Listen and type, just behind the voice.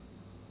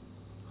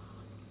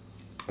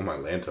Oh my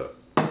Lanta.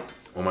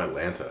 Oh my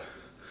Lanta.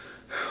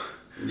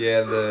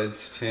 Yeah, the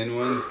tin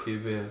ones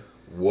keep it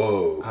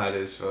Whoa. hot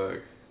as fuck.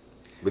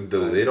 With the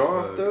lid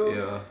off though?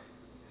 Yeah.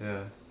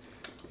 Yeah.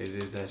 It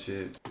is that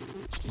shit.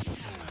 Testing.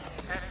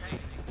 Testing.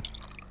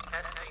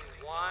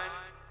 1,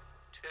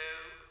 2,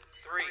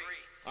 3.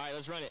 Alright,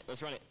 let's run it.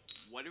 Let's run it.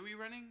 What are we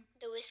running?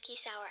 The Whiskey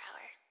Sour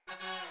Hour.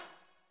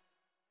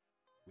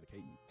 With a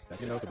K-E. That's,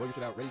 so blow your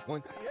shit out. Ready?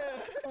 1. Yeah.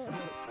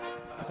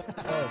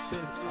 Oh, shit.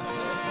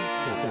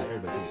 Sure,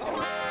 everybody.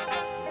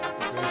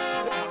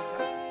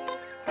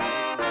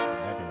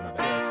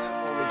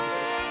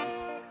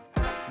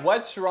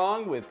 What's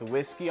wrong with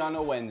whiskey on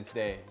a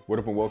Wednesday? What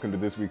up and welcome to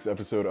this week's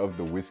episode of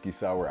the Whiskey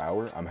Sour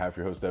Hour. I'm half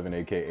your host, Evan,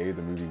 a.k.a.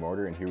 The Movie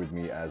Martyr, and here with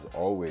me, as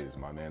always,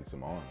 my man,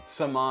 Saman.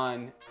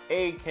 Saman,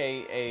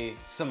 a.k.a.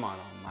 Saman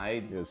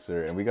Almighty. Yes,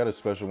 sir. And we got a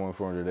special one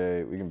for him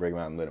today. We can break him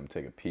out and let him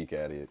take a peek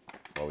at it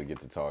while we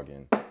get to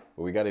talking.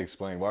 But we got to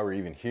explain why we're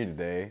even here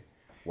today,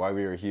 why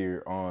we are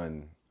here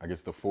on, I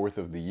guess, the 4th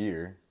of the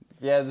year.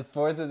 Yeah, the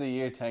 4th of the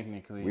year,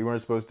 technically. We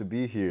weren't supposed to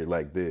be here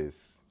like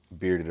this,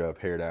 bearded up,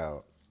 haired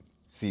out.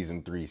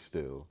 Season 3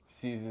 still.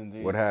 Season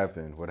 3. What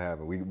happened?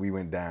 We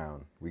went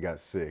down. We got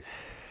sick.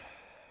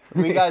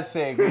 We got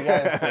sick,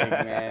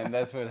 man.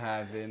 That's what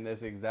happened.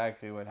 That's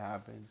exactly what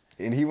happened.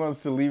 And he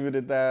wants to leave it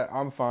at that.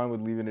 I'm fine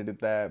with leaving it at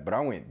that. But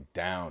I went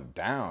down.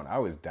 I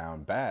was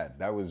down bad.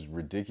 That was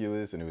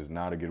ridiculous, and it was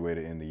not a good way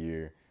to end the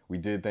year. We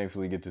did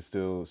thankfully get to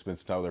still spend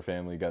some time with our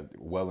family. Got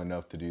well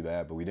enough to do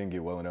that, but we didn't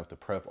get well enough to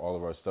prep all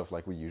of our stuff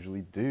like we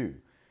usually do.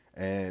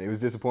 And it was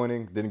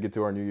disappointing. Didn't get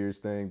to our New Year's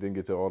thing. Didn't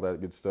get to all that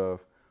good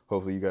stuff.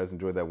 Hopefully you guys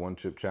enjoyed that one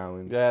chip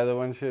challenge. Yeah, the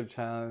one chip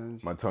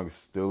challenge. My tongue's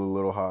still a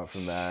little hot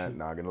from that.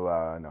 Not gonna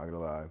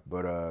lie.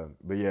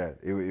 But yeah,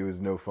 it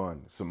was no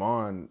fun.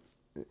 Saman,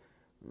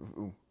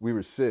 we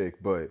were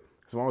sick, but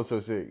Saman was so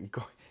sick.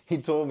 He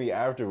told me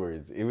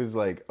afterwards. It was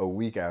like a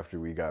week after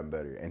we got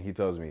better, and he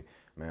tells me,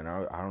 "Man,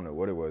 I don't know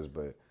what it was,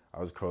 but I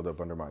was curled up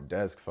under my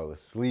desk, fell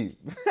asleep."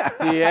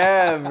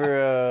 Yeah,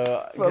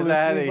 bro. Fell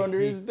asleep under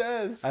his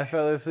desk. I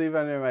fell asleep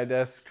under my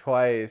desk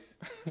twice.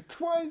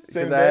 Twice?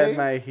 Same Because I had day?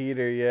 my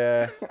heater,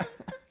 yeah.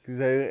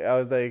 Because I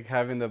was like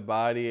having the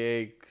body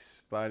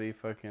aches, body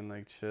fucking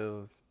like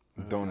chills.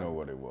 Don't know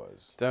what it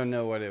was. Don't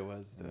know what it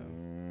was,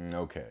 though.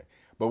 Okay.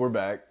 But we're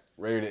back,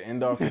 ready to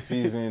end off the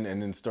season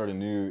and then start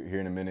anew here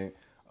in a minute.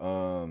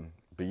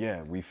 But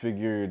yeah, we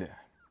figured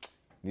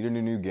needed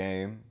a new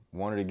game.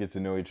 Wanted to get to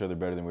know each other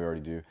better than we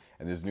already do.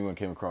 And this new one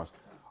came across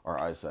our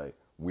eyesight.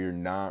 We're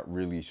not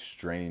really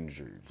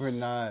strangers. We're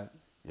not.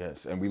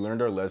 Yes, and we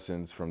learned our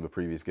lessons from the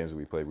previous games that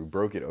we played. We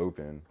broke it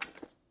open.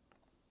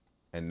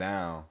 And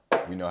now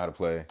we know how to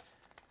play.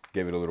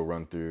 Gave it a little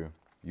run through.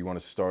 You want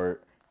to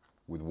start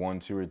with 1,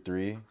 2, or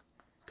 3?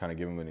 Kind of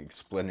give them an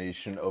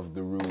explanation of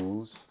the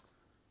rules.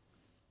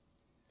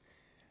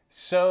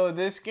 So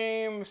this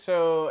game,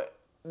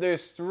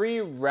 there's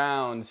 3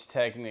 rounds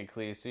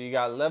technically. So you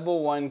got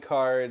level 1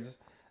 cards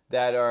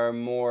that are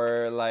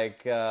more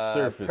like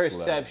Surface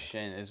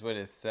perception is what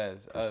it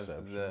says.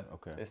 Perception,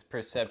 okay. It's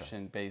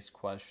perception-based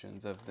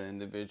questions of the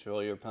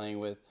individual you're playing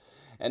with.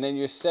 And then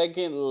your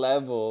second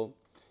level,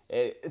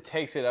 it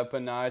takes it up a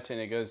notch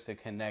and it goes to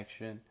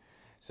connection.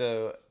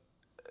 So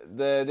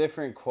the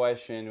different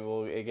question,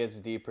 it gets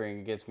deeper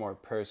and it gets more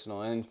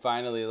personal. And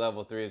finally,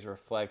 level 3 is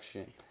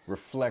reflection.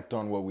 Reflect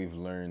on what we've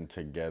learned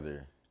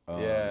together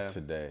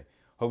today.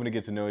 Hoping to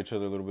get to know each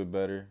other a little bit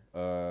better.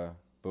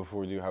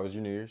 Before we do, how was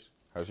your New Year's?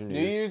 How's your New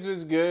Year's? New Year's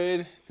was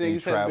good.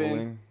 Things have traveling?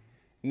 been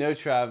no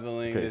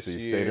traveling Okay, this so you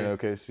year. stayed in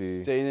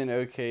OKC. Stayed in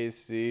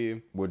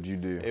OKC. What'd you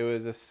do? It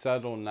was a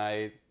subtle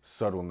night.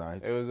 Subtle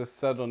night. It was a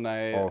subtle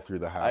night. All through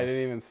the house. I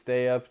didn't even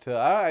stay up till.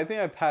 I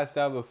think I passed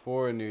out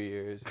before New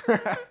Year's.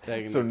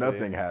 So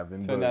nothing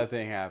happened.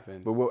 Nothing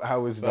happened. But how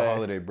was the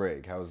holiday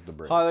break? How was the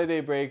break?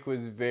 Holiday break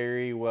was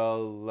very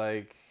well.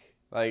 Like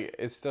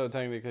it's still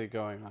technically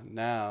going on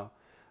now,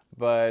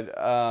 but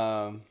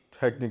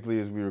Technically,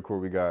 as we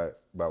record, we got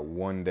about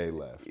 1 day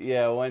left.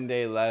 yeah, 1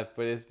 day left.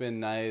 But it's been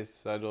nice,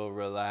 subtle,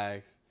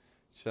 relaxed,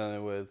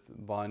 chilling with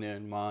Bonnie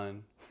and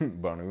Mon.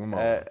 Bonnie and Mom.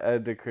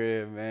 At the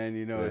crib, man.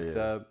 You know what's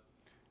yeah. up.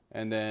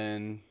 And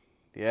then,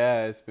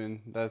 yeah, that's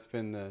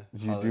been the.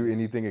 Did you do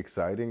anything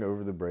exciting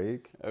over the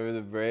break? Over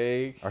the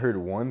break? I heard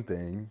one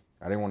thing.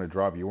 I didn't want to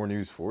drop your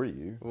news for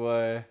you.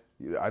 What?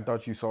 I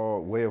thought you saw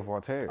Way of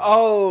Water.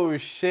 Oh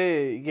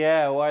shit!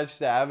 Yeah, I watched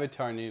the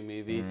Avatar new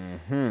movie.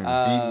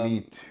 Beat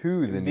me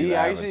to the new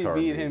I Avatar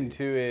actually beat movie. him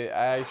to it.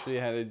 I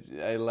actually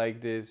I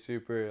liked it.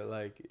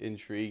 Super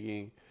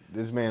intriguing.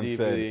 This man Deeply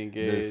said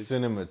engaged. the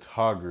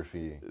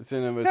cinematography.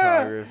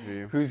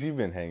 Cinematography. Who's he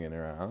been hanging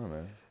around? I don't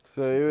know.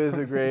 So it was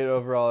a great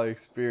overall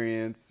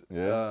experience.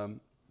 Yeah.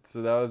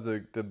 So that was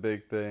the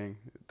big thing.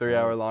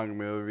 3-hour long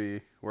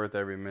movie, worth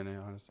every minute,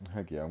 honestly.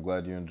 Heck yeah, I'm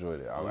glad you enjoyed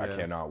it. I Yeah.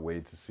 cannot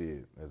wait to see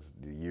it. That's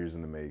the years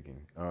in the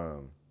making.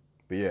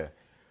 But yeah,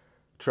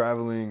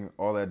 traveling,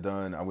 all that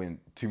done. I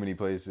went too many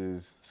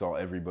places, saw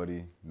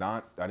everybody.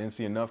 I didn't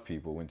see enough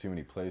people, went too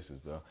many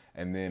places though.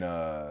 And then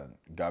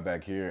got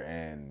back here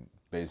and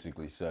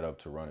basically set up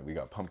to run it. We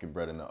got pumpkin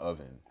bread in the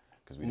oven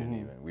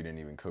because we didn't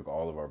even cook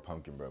all of our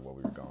pumpkin bread while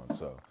we were gone.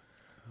 So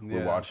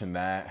we're watching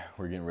that.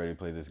 We're getting ready to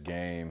play this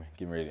game.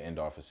 Getting ready to end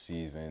off a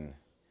season.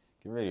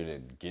 Getting ready to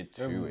get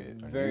to it.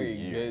 Very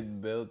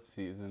good build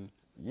season.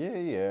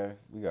 Yeah,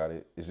 we got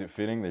it. Is it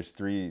fitting? There's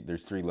three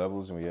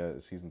levels, and we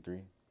got season 3.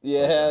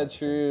 Yeah,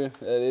 true.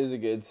 That is a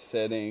good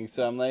setting.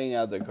 So I'm laying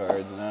out the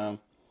cards now.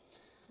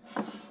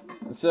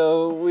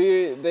 So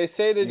they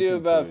say to do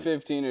about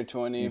 15 or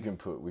 20. We can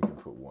put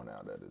one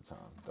out at a time.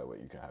 That way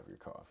you can have your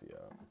coffee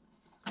out.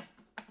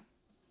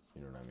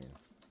 You know what I mean?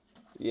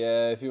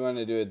 Yeah, if you want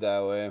to do it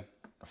that way.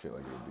 I feel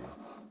like it would be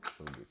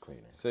a little bit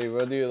cleaner. So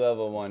we'll do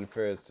level 1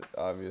 first,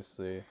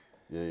 obviously.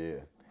 Yeah.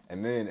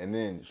 And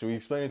then should we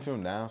explain it to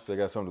them now so they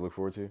got something to look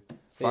forward to?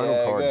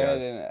 Final card,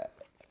 guys.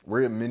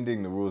 We're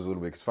amending the rules a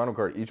little bit because final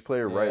card, each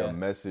player write a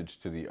message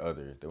to the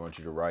other. They want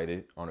you to write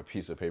it on a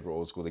piece of paper,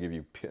 old school. They give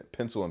you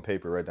pencil and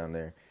paper right down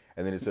there.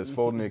 And then it says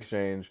fold and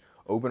exchange,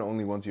 open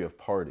only once you have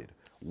parted.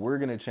 We're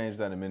going to change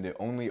that and amend it.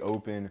 Only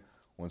open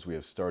once we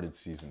have started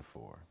season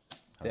 4.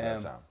 How's that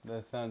sound?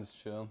 That sounds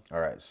chill. All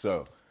right,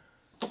 so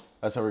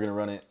that's how we're going to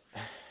run it.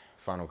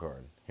 Final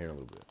card here in a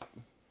little bit.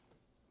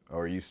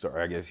 Or you start.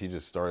 I guess he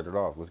just started it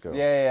off. Let's go.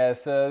 Yeah.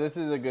 So this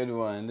is a good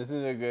one. This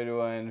is a good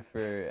one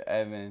for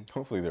Evan.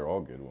 Hopefully they're all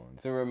good ones.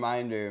 It's a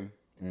reminder.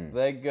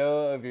 Let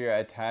go of your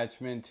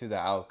attachment to the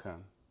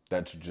outcome.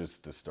 That's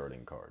just the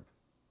starting card.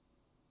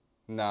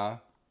 Nah.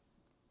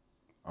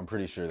 I'm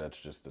pretty sure that's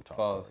just the top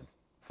False. card.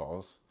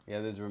 False?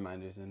 Yeah, there's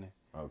reminders in there.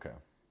 Okay.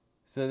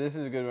 So this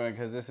is a good one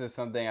because this is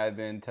something I've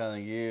been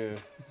telling you.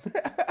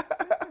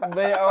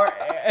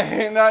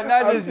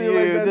 Not just you,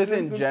 like just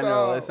in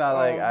general. top. It's not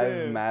like Oh, I've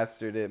man.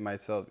 mastered it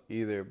myself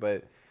either.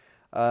 But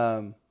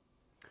the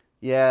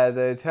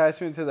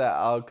attachment to the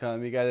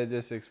outcome, you got to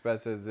just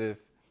express as if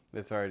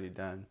it's already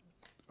done.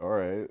 All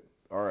right.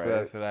 So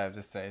that's what I have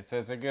to say. So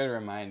it's a good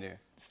reminder.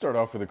 Start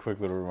off with a quick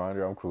little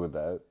reminder. I'm cool with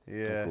that.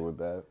 Yeah. I'm cool with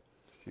that.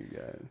 You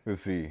got it.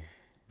 Let's see.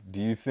 Do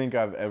you think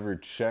I've ever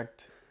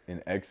checked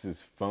an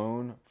ex's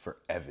phone for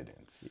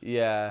evidence?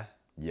 Yeah.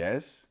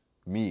 Yes?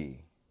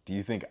 Me. Do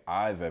you think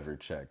I've ever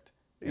checked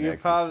an You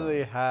ex's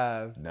probably phone?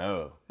 have.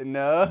 No.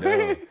 No?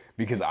 No.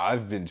 Because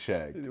I've been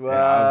checked. And Wow.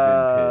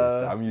 I've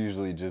been pissed. I'm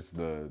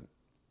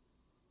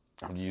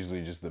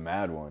usually just the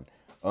mad one.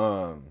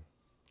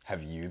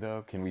 Have you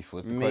though? Can we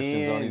flip the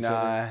questions on each No,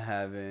 other? I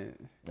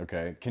haven't.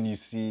 Okay. Can you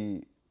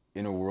see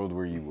in a world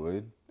where you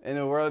would? In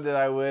a world that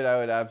I would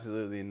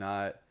absolutely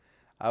not.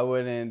 I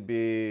wouldn't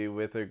be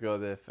with a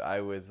girl if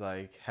I was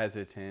like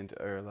hesitant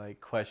or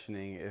like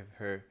questioning if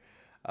her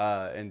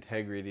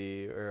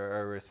integrity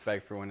or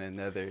respect for one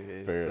another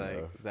is Fair like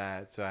enough.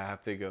 that. So I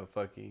have to go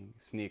fucking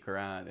sneak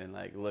around and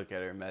like look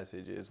at her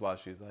messages while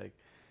she's like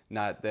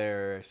not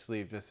there or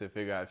asleep just to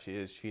figure out if she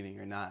is cheating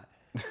or not.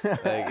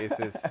 Like it's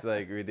just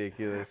like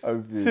ridiculous.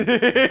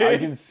 I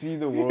can see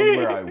the world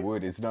where I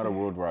would. It's not a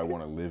world where I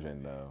want to live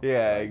in though.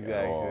 Yeah, Like,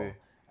 exactly.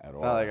 At It's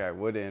all. not like I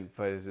wouldn't,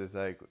 but it's just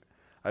like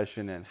I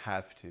shouldn't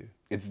have to.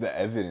 It's the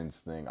evidence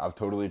thing. I've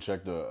totally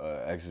checked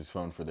a ex's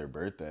phone for their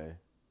birthday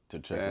to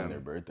check when Damn. their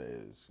birthday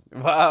is.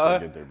 Wow.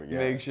 Forget their- yeah.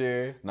 Make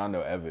sure. Not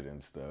no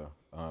evidence though.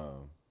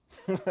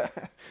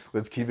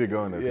 Let's keep it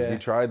going though, because we Yeah.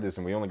 tried this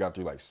and we only got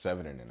through like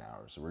 7 in an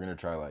hour. So we're gonna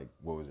try like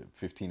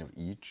 15 of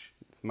each.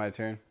 It's my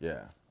turn.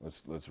 Yeah,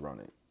 let's run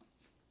it.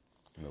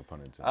 No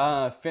pun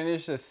intended.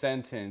 Finish a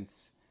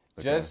sentence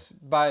Okay.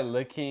 just by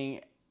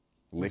looking.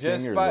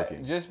 Licking or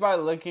looking? Just by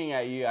looking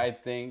at you, I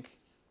think.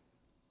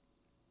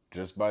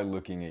 Just by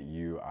looking at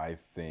you, I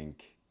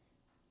think.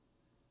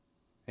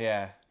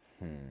 Yeah.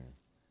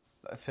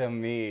 To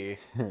me.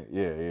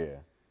 yeah.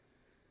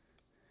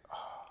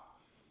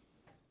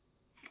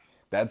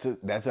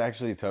 That's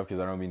actually tough because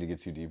I don't mean to get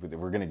too deep with it.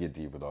 We're gonna get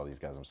deep with all these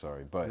guys. I'm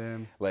sorry, but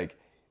Damn. like,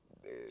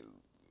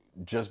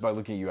 just by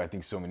looking at you, I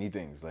think so many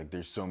things. Like,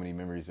 there's so many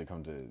memories that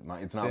come to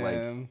mind. It's not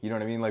Damn. like, you know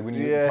what I mean. Like when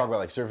you Yeah. talk about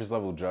like surface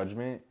level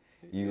judgment,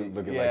 you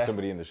look at Yeah. like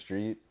somebody in the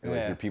street or like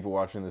Yeah. your people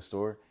watching in the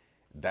store.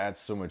 That's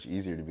so much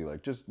easier to be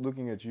like, just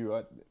looking at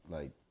you.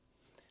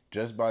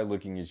 Just by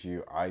looking at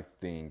you, I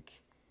think.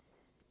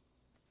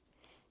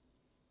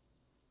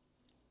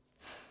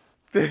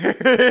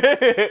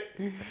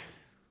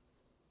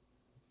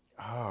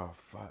 Oh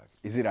fuck!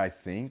 Is it? I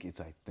think it's.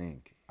 I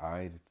think.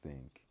 I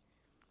think.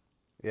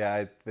 Yeah,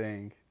 I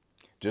think.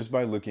 Just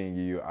by looking at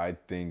you, I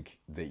think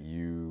that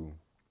you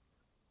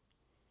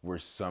were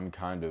some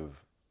kind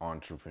of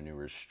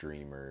entrepreneur,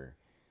 streamer,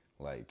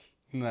 like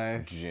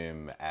Nice.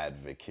 gym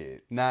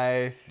advocate.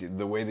 Nice.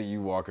 The way that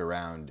you walk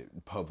around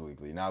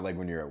publicly, not like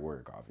when you're at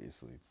work,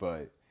 obviously,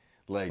 but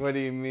like, What do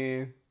you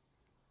mean?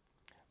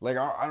 like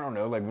I don't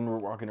know, like when we're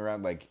walking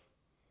around, like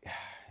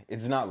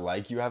it's not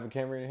like you have a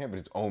camera in your hand, but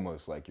it's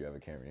almost like you have a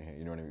camera in your hand.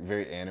 You know what I mean?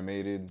 Very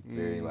animated,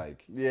 very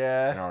like,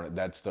 Yeah. I don't know,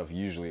 that stuff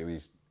usually, at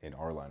least in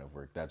our line of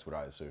work, that's what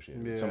I associate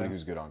with. Yeah. Somebody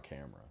who's good on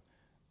camera,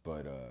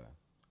 but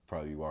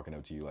probably be walking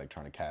up to you like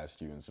trying to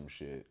cast you in some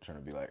shit, trying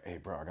to be like, hey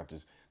bro, I got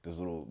this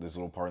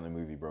little part in the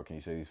movie, bro. Can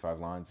you say these 5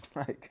 lines?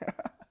 Like,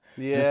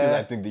 Yeah. just because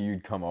I think that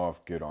you'd come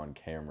off good on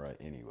camera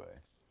anyway.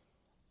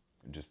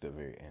 Just a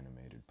very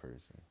animated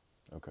person.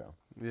 Okay.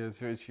 Yeah,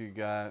 that's what you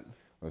got.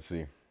 Let's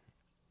see.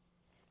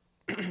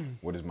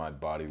 What is my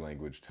body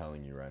language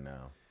telling you right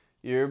now?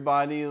 Your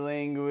body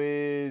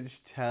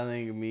language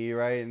telling me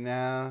right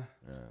now.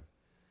 Yeah.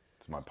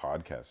 It's my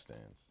podcast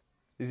stance.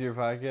 Is your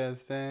podcast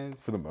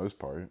stance? For the most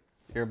part.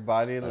 Your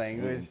body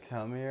language think.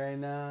 tell me right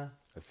now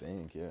I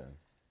think, yeah.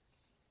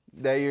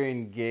 that you're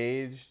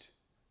engaged,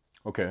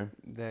 Okay.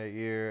 that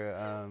you're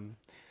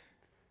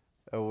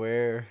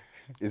aware.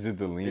 Is it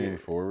the leaning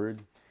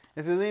forward?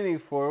 Is it leaning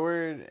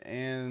forward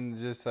and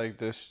just like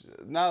this?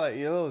 Not like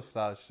you're a little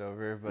slouched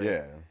over, but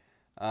Yeah.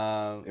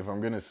 Um, If I'm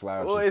going to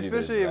slouch, well, it's either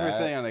especially if you're that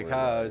sitting on the or,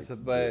 couch,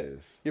 like, but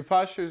this. your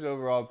posture's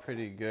overall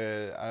pretty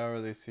good. I don't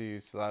really see you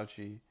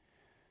slouchy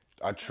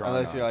I try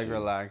unless not you're like to.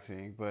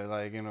 relaxing, but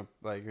like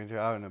like when you're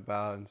out and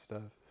about and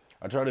stuff.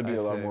 I try to be a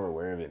I'd lot say. more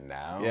aware of it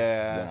now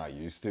Yeah. than I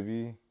used to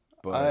be.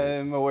 But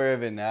I'm aware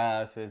of it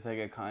now, so it's like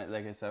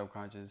a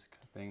subconscious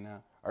thing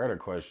now. I got a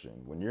question.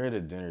 When you're at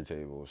a dinner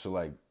table, so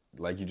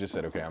like you just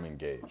said, okay, I'm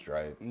engaged,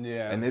 right?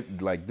 Yeah. And it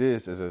like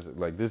this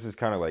is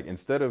kind of like,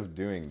 instead of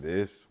doing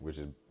this, which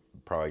is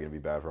probably gonna be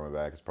bad for my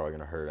back, it's probably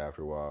gonna hurt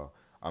after a while.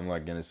 I'm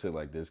like gonna sit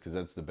like this because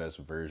that's the best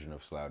version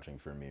of slouching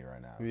for me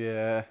right now.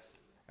 Yeah.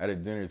 At a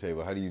dinner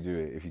table, how do you do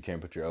it if you can't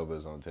put your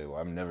elbows on the table?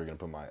 I'm never gonna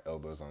put my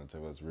elbows on the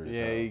table. It's rude as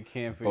Yeah, hell. you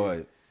can't.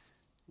 But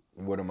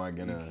what am I you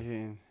gonna?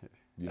 can't.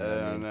 You know I what I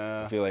don't mean?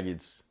 know. I feel like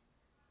it's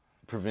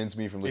prevents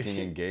me from looking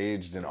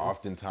engaged, and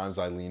oftentimes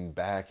I lean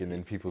back, and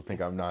then people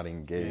think I'm not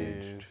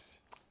engaged.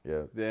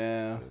 Yeah,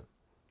 Damn.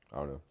 I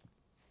don't know.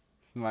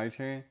 It's my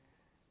turn.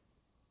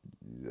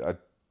 I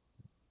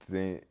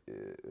think,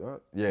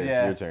 yeah, it's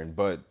Yeah. your turn.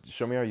 But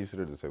show me how you sit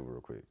at the table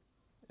real quick.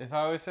 If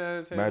I was at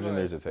a table, Imagine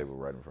there's a table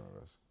right in front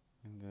of us.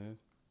 Dude.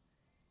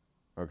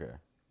 Okay.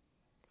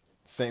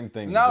 Same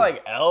thing. Not just-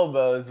 like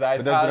elbows, but I'd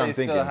But that's what probably I'm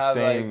still thinking, have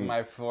same- like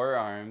my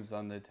forearms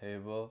on the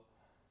table.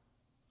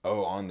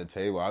 Oh, on the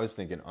table. I was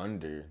thinking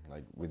under,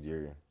 like with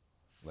your,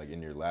 like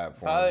in your lap.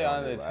 Probably forearms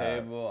on the your lap.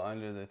 table,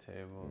 under the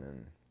table. And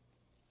then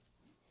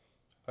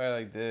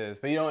Probably like this,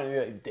 but you don't want to be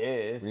like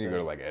this. we need to go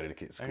to like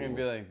etiquette I school. can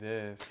be like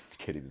this.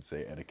 Can't even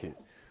say etiquette.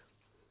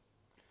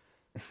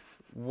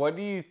 What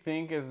do you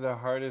think is the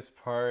hardest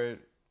part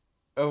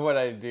of what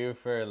I do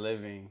for a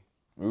living?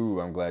 Ooh,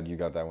 I'm glad you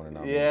got that one and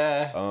not me.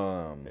 Yeah.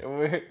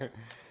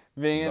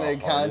 Being an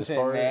The hardest accountant,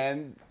 part?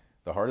 man.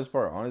 The hardest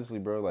part, honestly,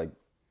 bro, like,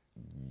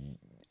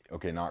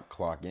 okay, not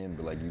clock in,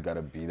 but like you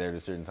gotta be there at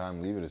a certain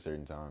time, leave at a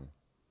certain time.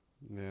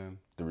 Yeah.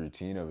 The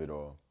routine of it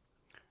all.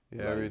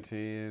 Yeah, Like-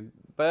 routine.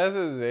 But that's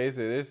just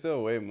basic. There's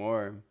still way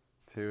more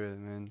to it,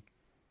 man.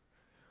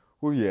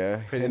 Well,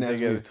 yeah, Putting and as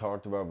together- we've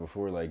talked about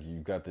before, like you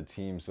got the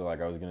team, so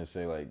like I was gonna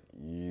say, like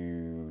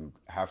you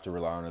have to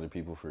rely on other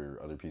people for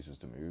other pieces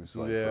to move.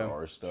 So like Yeah, for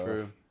our stuff,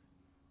 true.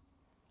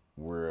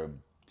 we're a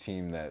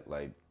team that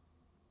like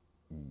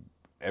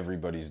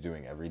everybody's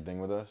doing everything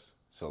with us,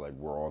 so like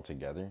we're all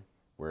together.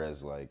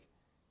 Whereas like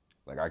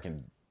I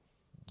can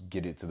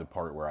get it to the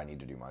part where I need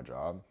to do my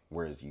job,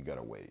 whereas you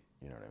gotta wait.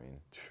 You know what I mean?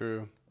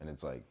 True. And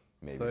it's like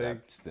maybe like,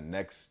 that's the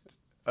next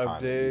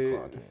time that you update.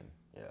 clock in.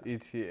 Yeah.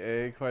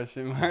 ETA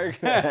question mark.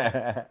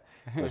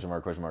 Question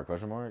mark, question mark,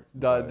 question mark.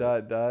 dot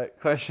But- dot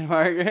question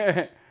mark.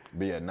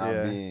 But yeah,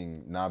 Yeah.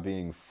 not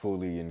being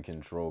fully in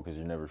control, because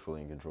you're never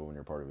fully in control when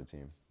you're part of a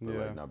team. But Yeah.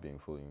 like not being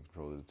fully in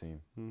control of the team,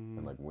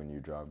 and like when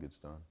your job gets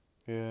done.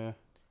 Yeah.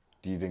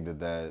 Do you think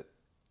that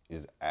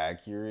is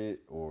accurate,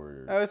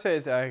 or I would say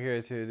it's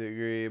accurate to a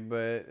degree,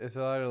 but it's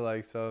a lot of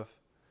like self.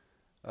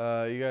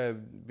 You gotta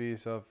be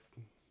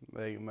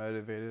like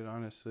motivated,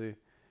 honestly,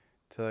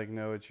 to like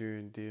know what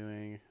you're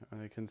doing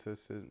on a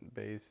consistent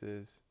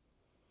basis,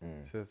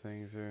 so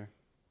things are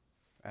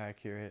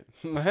accurate.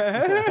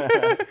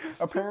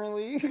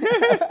 apparently?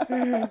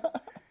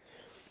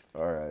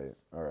 All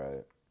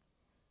right.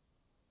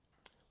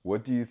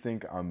 What do you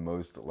think I'm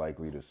most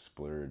likely to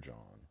splurge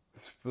on?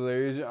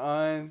 Splurge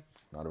on.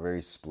 Not a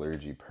very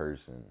splurgy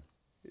person.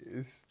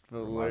 Am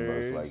I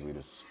most Splurge. likely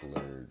to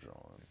splurge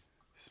on?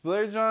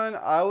 Splurge on.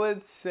 I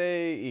would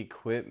say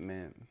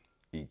equipment,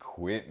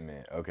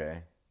 Equipment,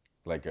 okay.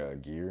 Like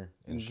gear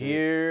and shit?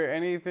 gear,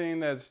 anything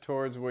that's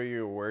towards where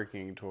you're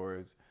working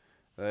towards,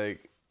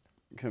 like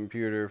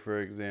computer,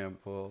 for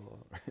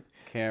example,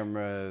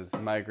 cameras,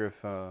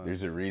 microphones.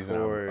 There's a reason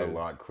I'm a cords.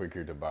 lot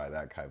quicker to buy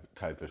that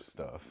type of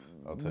stuff.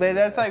 I'll tell But you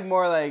that's that. like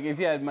more like if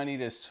you had money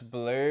to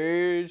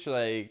splurge,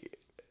 like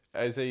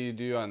I say you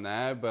do on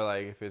that. But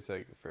like if it's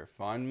like for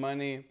fun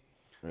money,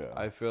 Yeah.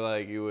 I feel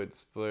like you would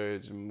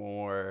splurge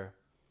more.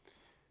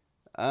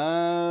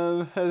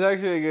 That's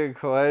actually a good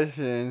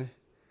question.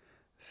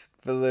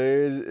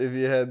 Splurge if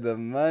you had the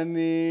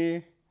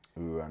money.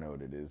 Ooh, I know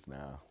what it is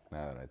now.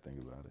 Now that I think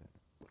about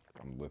it,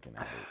 I'm looking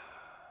at it.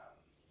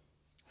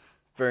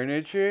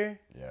 Furniture.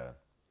 Yeah,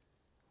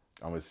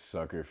 I'm a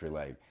sucker for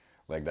like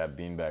that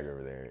beanbag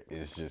over there.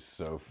 It's just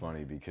so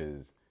funny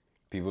because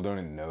people don't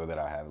even know that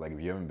I have it. Like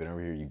if you haven't been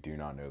over here, you do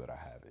not know that I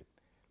have it.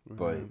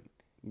 But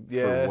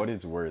Yeah. for what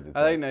it's worth, it's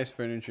I like nice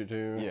furniture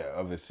too. yeah,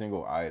 of a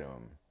single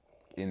item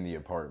in the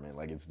apartment,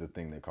 like it's the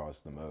thing that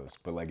costs the most.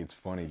 But like it's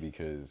funny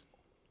because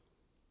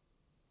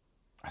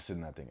I sit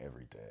in that thing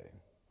every day.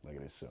 Like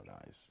it is so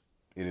nice.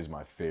 It is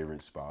my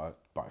favorite spot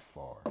by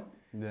far.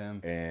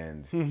 Damn.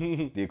 And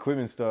the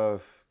equipment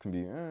stuff can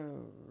be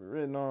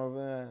written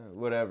off,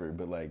 whatever.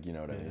 But like, you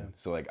know what I mean?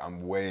 So like,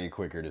 I'm way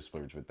quicker to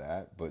splurge with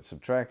that. But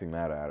subtracting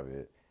that out of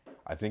it,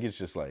 I think it's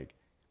just like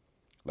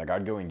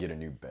I'd go and get a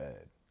new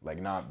bed. Like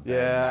not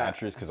bed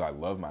mattress, because I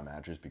love my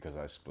mattress because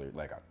I split.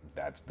 Like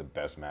that's the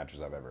best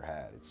mattress I've ever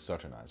had. It's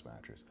such a nice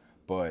mattress.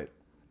 But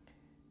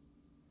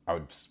I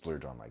would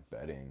splurge on like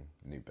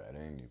new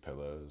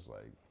pillows,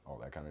 like all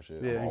that kind of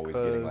shit. Yeah, I'm always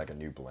clothes. getting like a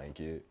new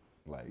blanket.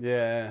 Like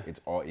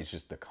it's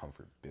just the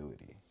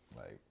comfortability.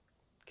 Like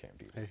can't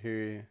beat I it. hear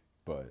you.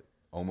 But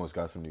almost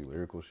got some new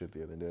lyrical shit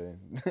the other day.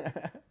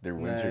 Their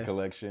winter Nice.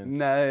 collection.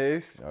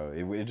 Nice.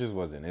 It just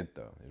wasn't it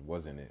though. It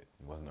wasn't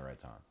the right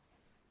time.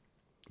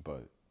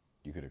 But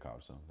you could have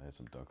copped some. They had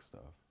some duck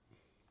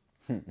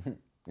stuff.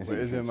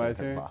 Is it my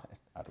turn?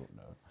 I don't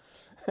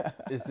know.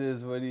 This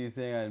is, what do you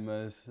think I'm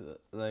most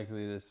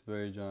likely to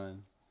splurge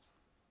on?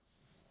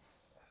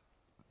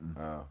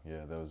 Oh,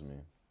 yeah, that was me.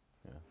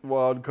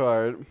 Wild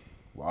card.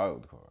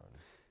 Wild card.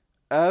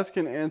 Ask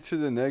and answer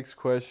the next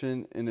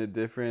question in a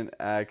different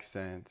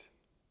accent.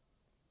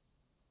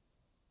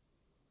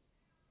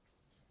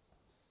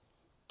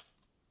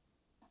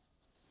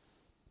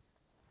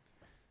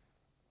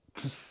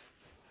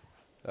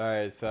 All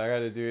right, so I got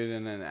to do it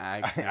in an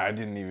accent. I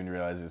didn't even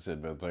realize it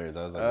said both players.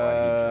 I was like,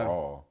 why he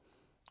draw?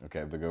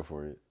 Okay, but go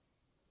for it.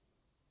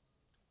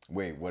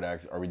 Wait, what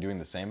accent? Are we doing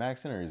the same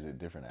accent or is it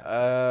different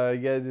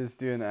accent? Yeah, just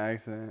do an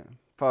accent.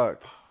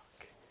 Fuck.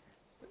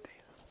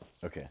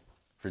 Okay.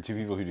 For two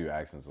people who do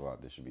accents a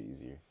lot, this should be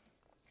easier.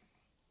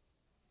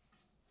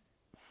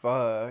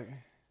 Fuck.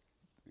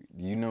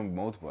 You know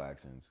multiple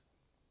accents.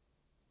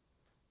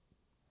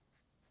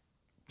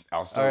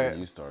 I'll start when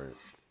you start.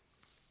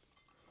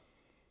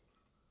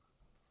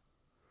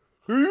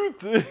 Who you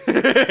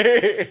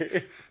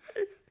think?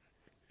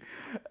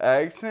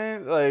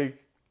 Accent?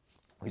 Like,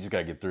 We just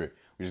gotta get through it.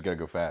 We just gotta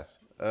go fast.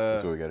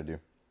 That's what we gotta do.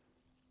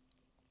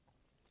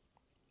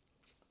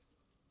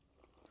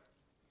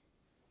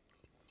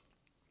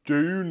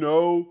 do you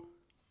know?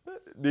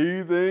 Do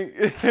you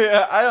think?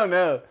 I don't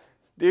know.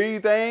 Do you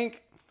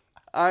think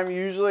I'm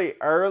usually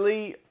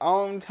early,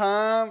 on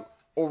time,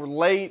 or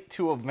late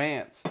to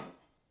events?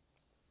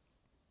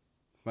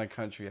 My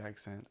country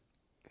accent.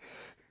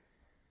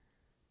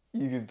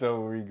 You can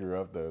tell where you grew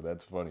up though.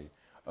 That's funny.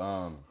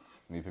 Let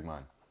me pick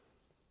mine.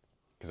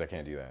 Because I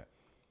can't do that.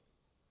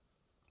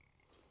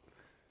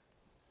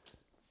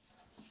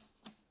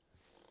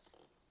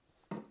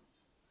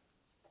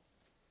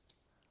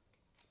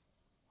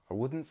 I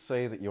wouldn't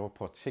say that you're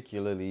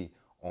particularly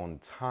on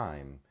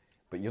time,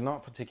 but you're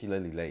not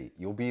particularly late.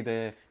 You'll be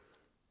there a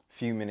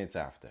few minutes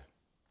after.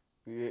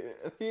 Yeah,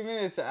 a few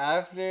minutes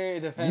after, it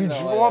depends You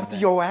on what dropped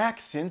event. your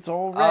accent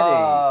already.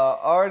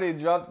 Already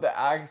dropped the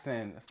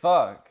accent.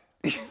 Fuck.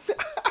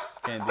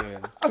 Can't do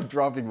it. I'm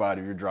dropping mine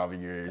if you're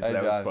dropping yours. I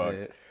That was dropped fucked.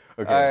 it.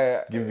 Okay,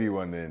 Alright. give me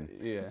one then.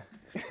 Yeah.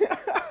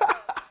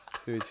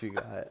 See what you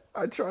got.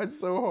 I tried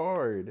so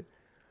hard.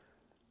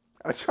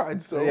 I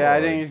tried so Yeah, I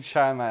hard. didn't even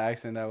try my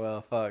accent that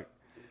well. Fuck.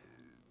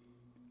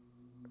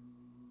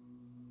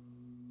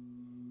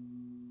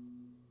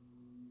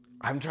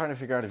 I'm trying to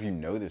figure out if you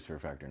know this for a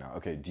fact or not.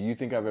 Okay, do you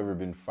think I've ever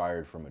been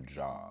fired from a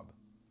job?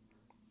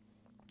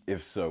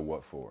 If so,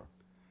 what for?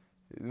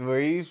 Were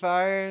you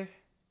fired?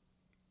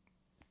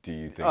 Do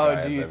you think Oh, I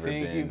have do you ever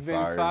think been you've been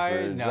fired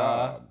fired? for a Nah.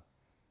 job?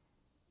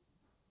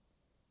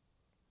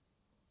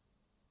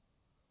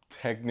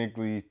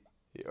 Technically,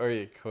 Or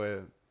you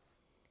quit?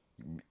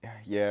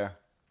 yeah.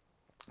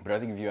 But I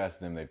think if you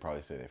asked them, they'd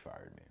probably say they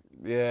fired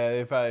me. Yeah,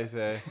 they probably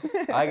say.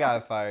 I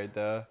got fired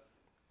though.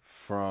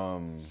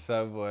 From...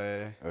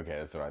 Subway. Okay,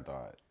 that's what I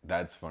thought.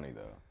 That's funny,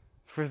 though.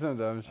 For some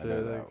dumb I shit. know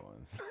Like, that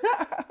one.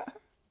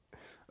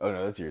 Oh,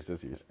 no, that's yours.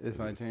 That's yours. it's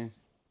my turn.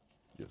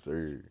 Yes,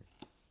 sir.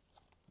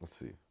 Let's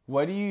see.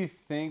 What do you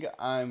think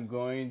I'm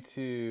going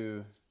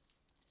to...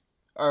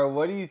 Or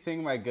what do you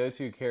think my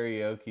go-to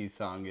karaoke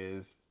song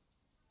is?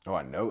 Oh,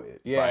 I know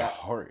it. By Yeah.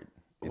 heart.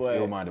 It's What?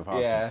 Ill Mind of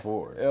Hobson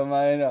 4. Ill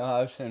Mind of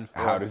Hobson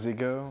 4. How does it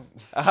go?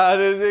 How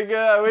does it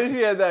go? I wish we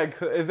had that.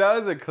 If that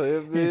was a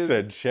clip, dude. He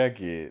said, check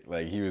it.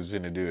 Like, he was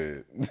finna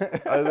do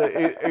it. I was like,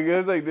 it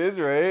goes like this,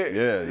 right?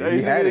 Yeah, I he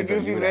used to had be it, the though.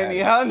 Goofy You would've Manny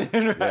had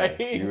Hounded, right?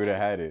 Yeah, you would have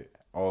had it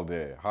all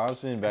day.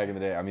 Hobson, back in the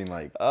day, I mean,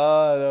 like,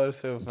 Oh, that was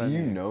so do funny.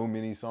 you know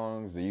many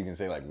songs that you can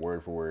say, like,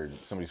 word for word?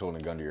 Somebody's holding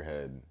a gun to your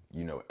head.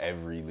 You know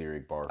every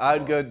lyric bar for I'd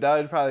bar. go. That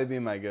would probably be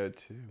my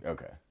go-to.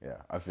 Okay, yeah,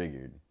 I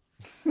figured.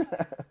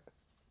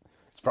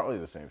 It's probably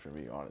the same for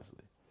me, honestly.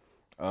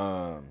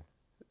 How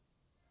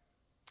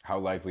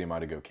likely am I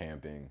to go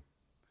camping?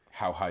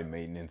 How high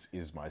maintenance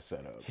is my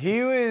setup?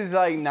 He was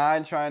like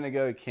not trying to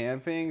go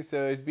camping,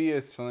 so it'd be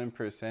a slim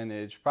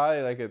percentage,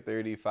 probably like a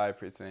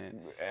 35%.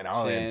 And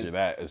I'll chance. answer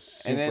that as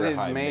super And then his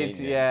high mates,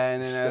 maintenance. yeah.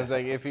 And then I was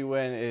like, if he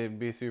went, it'd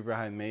be super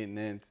high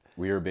maintenance.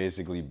 We are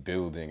basically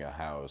building a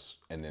house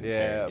and then Yeah,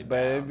 tearing it but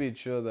down. it'd be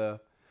chill though.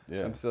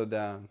 Yeah. I'm still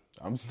down.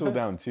 I'm still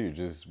down too.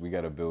 Just we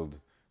gotta build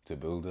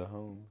a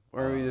home.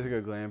 Or we just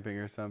go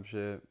glamping or some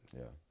shit.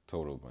 Yeah,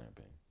 total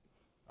glamping.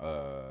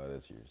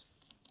 That's yours.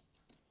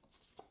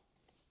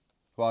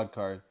 Squad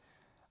card.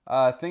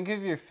 Think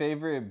of your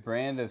favorite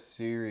brand of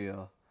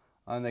cereal.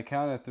 On the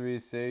count of 3,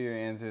 say your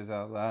answers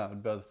out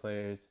loud, both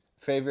players.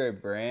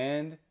 Favorite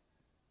brand?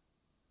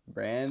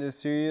 Brand of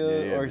cereal?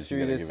 Yeah, or but should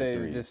you we gotta just give it say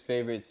 3. just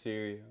favorite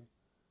cereal?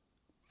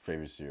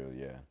 Favorite cereal,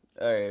 yeah.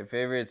 Alright,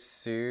 favorite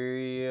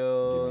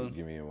cereal.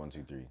 Give me a 1,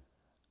 2, 3.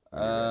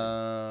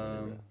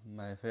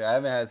 My favorite. I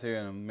haven't had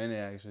cereal in a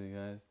minute, actually,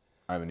 guys.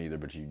 I haven't either,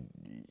 but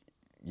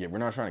yeah, we're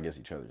not trying to guess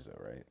each other's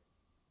though, right?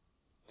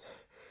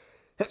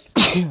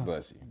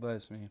 Bless you.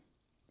 Bless me.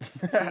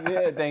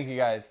 Yeah, thank you,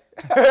 guys.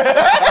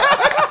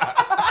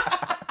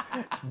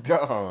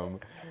 Dumb.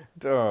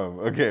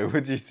 Okay,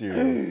 what's your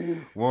cereal?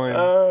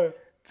 1,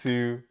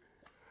 2,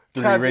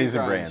 3. Captain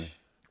Raisin Crunch.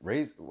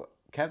 Bran.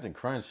 Captain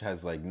Crunch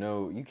has like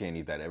no. You can't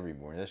eat that every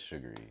morning. That's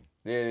sugary.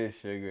 It is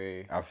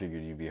sugary. I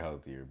figured you'd be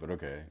healthier, but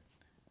okay.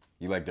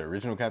 You like the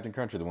original Captain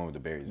Crunch or the one with the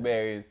berries? in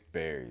it?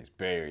 Berries.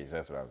 Berries.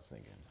 That's what I was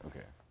thinking.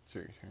 Okay. It's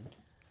your turn.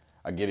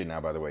 I get it now.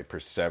 By the way,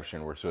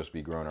 perception. We're supposed to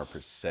be growing our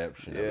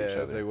perception of each Yeah, it's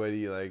other. like, what do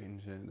you like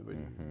and shit? What do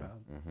you about?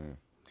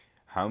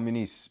 How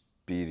many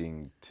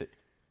speeding?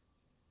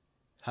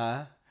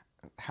 Huh?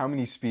 How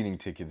many speeding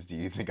tickets do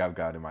you think I've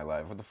got in my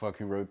life? What the fuck?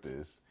 Who wrote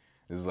this?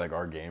 This is like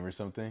our game or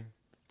something?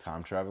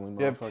 Time traveling?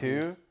 You have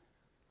motherfuckers? 2?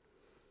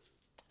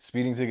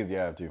 Speeding tickets?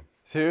 Yeah, I have 2.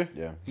 2?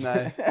 Yeah.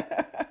 Nice.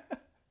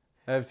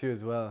 I have 2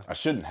 as well. I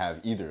shouldn't have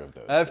either of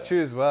those. I have though. 2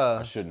 as well.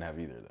 I shouldn't have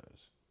either of those.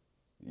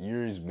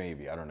 Yours,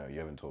 maybe. I don't know. You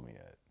haven't told me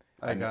yet.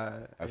 I got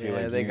it. I feel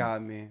yeah, like they you-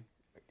 got me.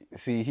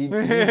 See, he's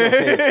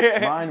okay.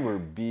 Mine were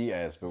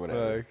BS, but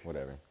whatever. Fuck.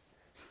 Whatever.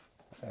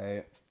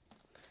 Alright.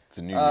 It's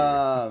a new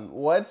year.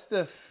 What's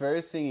the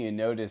first thing you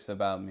notice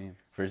about me?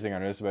 First thing I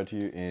noticed about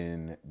you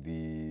in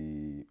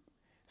the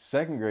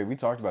 2nd grade, we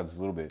talked about this a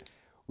little bit.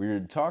 We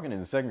were talking in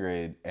the 2nd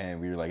grade, and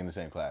we were like in the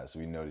same class, so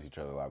we noticed each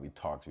other a lot. We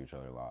talked to each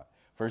other a lot.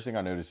 First thing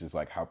I noticed is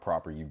like how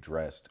proper you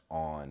dressed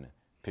on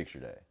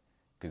picture day,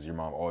 because your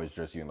mom always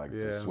dressed you in like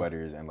the Yeah.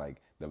 sweaters and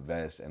like the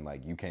vest, and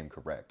like you came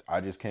correct. I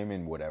just came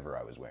in whatever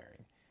I was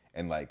wearing,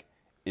 and like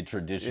it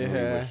traditionally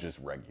Yeah. was just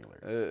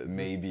regular,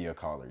 maybe a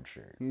collared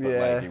shirt, but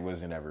Yeah. like it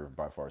wasn't ever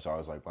by far. So I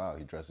was like, wow,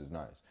 he dresses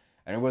nice.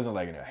 And it wasn't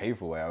like in a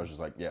hateful way. I was just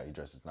like, yeah, he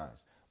dresses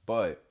nice.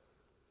 But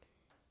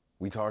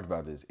we talked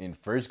about this. In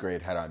 1st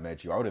grade, had I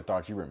met you, I would have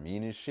thought you were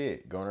mean as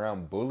shit, going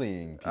around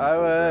bullying people. I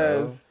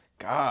was.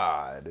 Bro.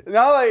 God.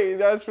 Not like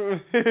that's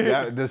from.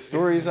 Yeah, the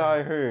stories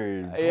I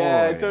heard.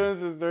 Yeah, I boy. told him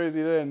some stories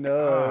you didn't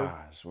know.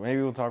 Gosh,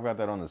 maybe we'll talk about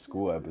that on the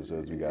school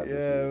episodes we got this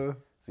Yeah. year.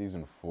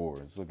 Season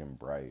 4. It's looking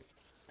bright.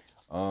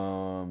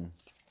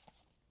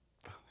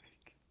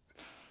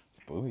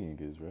 Bullying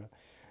kids, bro.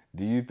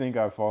 Do you think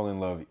I fall in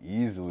love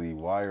easily?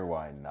 Why or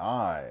why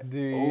not? Do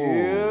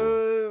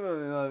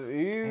Ooh, you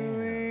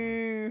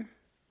easily?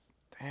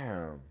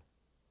 damn.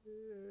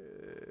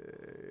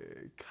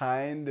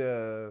 Kind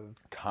of.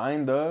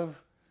 Kind of?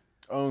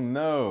 Oh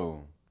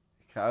no.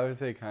 I would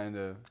say kind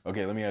of.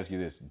 Okay, let me ask you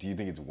this. Do you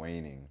think it's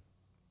waning?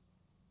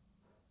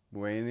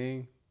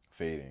 Waning?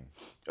 Fading?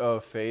 Oh,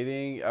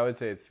 fading? I would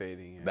say it's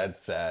fading. Yeah. That's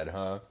sad,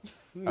 huh?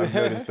 I've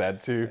noticed that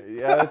too.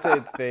 Yeah, I would say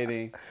it's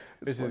fading,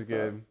 which is fucked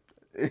good.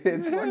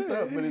 It's fucked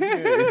up, but it's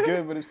good. It's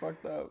good, but it's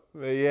fucked up.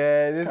 But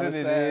yeah, it is kinda what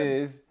it sad.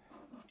 is.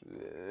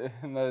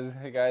 Most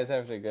guys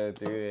have to go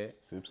through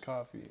it. Sips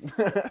coffee.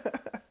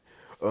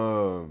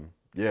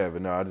 Yeah,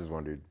 but no, I just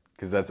wondered.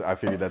 Because I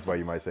figured that's why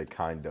you might say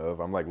kind of.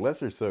 I'm like,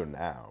 less or so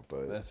now,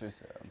 but That's for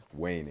so.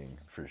 waning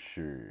for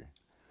sure.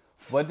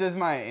 What does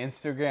my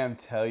Instagram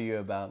tell you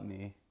about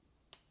me?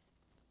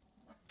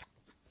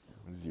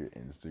 What is your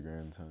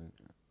Instagram time?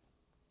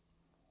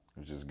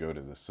 Let's just go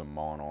to the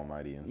Simon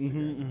Almighty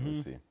Instagram.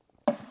 Let's see.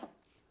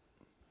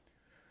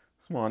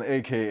 Simon,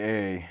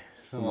 a.k.a.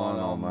 Simon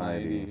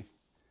Almighty.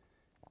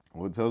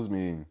 Well, it tells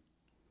me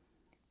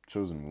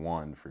chosen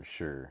one for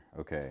sure.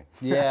 Okay.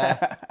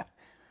 Yeah.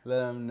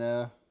 Let them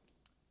know.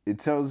 It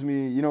tells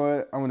me, you know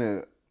what? I'm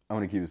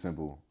gonna keep it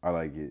simple. I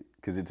like it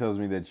because it tells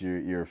me that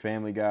you're a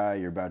family guy.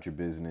 You're about your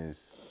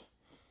business.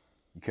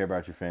 You care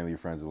about your family, your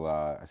friends a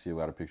lot. I see a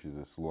lot of pictures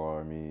of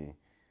Slaw, me,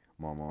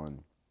 Mama,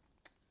 and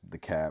the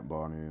cat,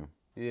 Banu.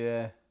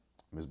 Yeah.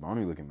 Miss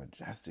Banu looking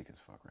majestic as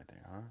fuck right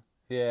there, huh?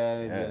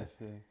 Yeah, Yeah. just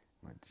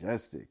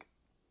Majestic.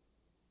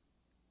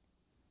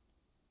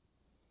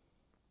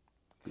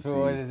 You So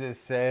what see, does it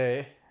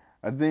say?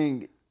 I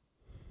think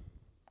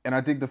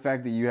the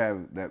fact that you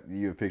have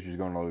pictures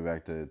going all the way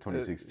back to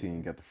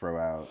 2016, got the fro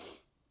out,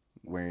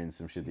 wearing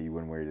some shit that you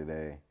wouldn't wear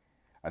today.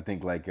 I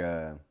think like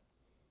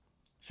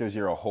shows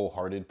you're a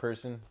wholehearted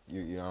person.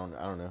 You don't,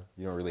 I don't know.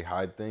 You don't really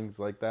hide things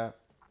like that.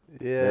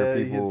 Yeah,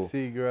 you people- can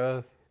see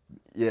growth.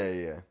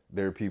 Yeah.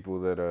 There are people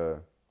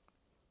that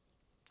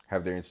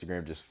have their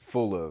Instagram just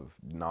full of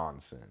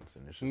nonsense,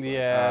 and it's just like,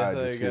 Yeah, it it's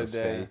just like a feels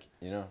day. fake,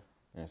 you know.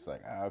 And it's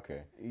like,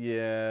 okay.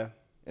 Yeah.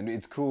 And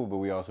it's cool, but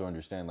we also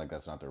understand like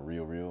that's not the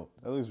real.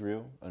 That looks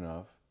real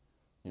enough.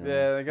 You know,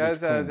 Yeah, the guys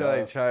looks have to cleaned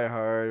like up. try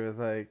hard with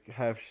like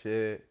have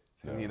shit.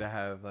 They Yeah. need to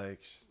have like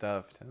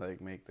stuff to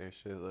like make their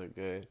shit look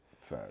good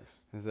Facts.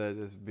 instead of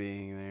just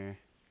being there.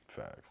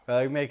 Facts. Or,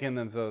 like making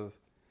themselves.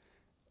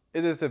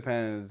 It just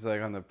depends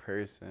like on the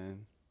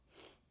person.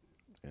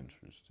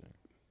 Interesting.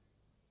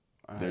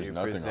 On how There's you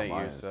nothing on present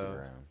my yourself.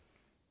 Instagram.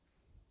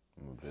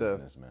 I'm a So-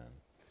 businessman.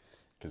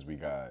 Because we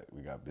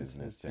got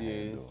business to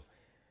Yes. handle.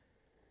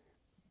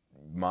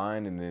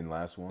 Mine and then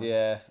last one.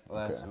 Yeah,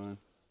 last Okay. one.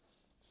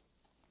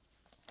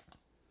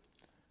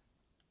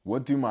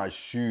 What do my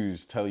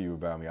shoes tell you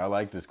about me? I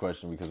like this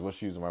question because what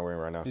shoes am I wearing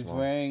right now? He's Simone?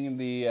 wearing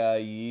the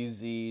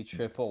Yeezy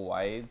triple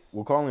whites.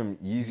 We'll call them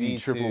Yeezy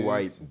V2s. triple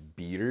white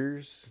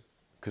beaters.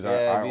 Because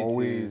Yeah, I V2s.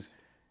 always...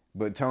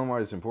 But tell them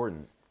why it's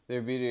important.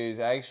 They're beaters.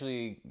 I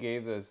actually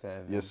gave those to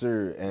him. Yes,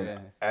 sir. And Yeah.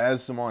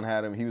 as Simone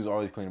had him, he was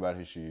always clean about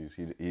his shoes.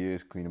 He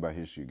is clean about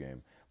his shoe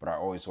game. But I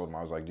always told him,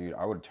 I was like, dude,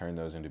 I would turn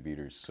those into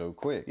beaters so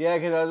quick. Yeah,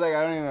 because I was like,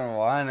 I don't even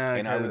want to.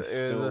 And I would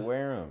still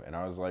wear them. And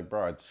I was like,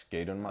 bro, I'd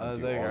skate on them. I I'd was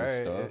do like, all all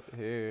this right, stuff.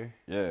 here.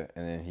 Yeah.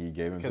 And then he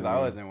gave them to me. Because I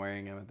wasn't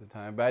wearing them at the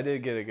time. But I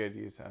did get a good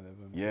use out of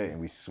them. Yeah, and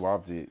we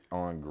swapped it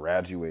on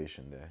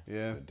graduation day.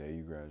 Yeah. The day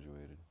you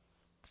graduated.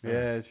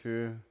 Yeah,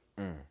 true.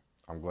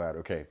 I'm glad.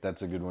 Okay,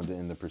 that's a good one to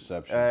end the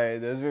perception. All right,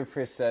 those were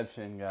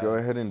perception, guys. Go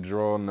ahead and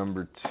draw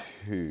number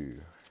 2.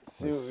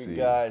 See Let's what we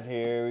got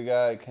here. We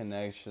got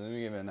connection. Let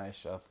me give it a nice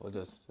shuffle.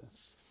 Just to...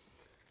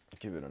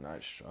 Give it a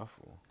nice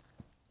shuffle.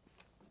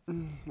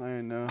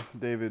 I know.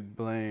 David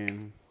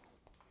Blaine.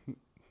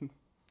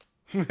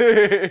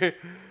 David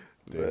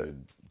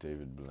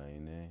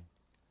Blaine, eh?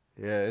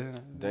 Yeah, isn't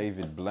it?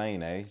 David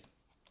Blaine, eh?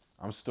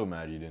 I'm still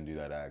mad you didn't do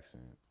that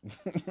accent.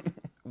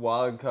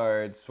 Wild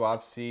card,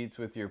 swap seats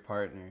with your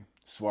partner.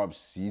 Swap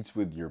seats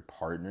with your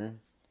partner?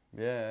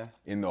 Yeah.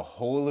 In the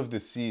whole of the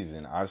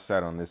season, I've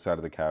sat on this side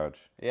of the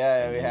couch.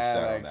 Yeah, and we you've have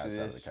sat on that actually.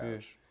 side of That's the true.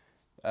 couch.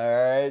 All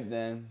right,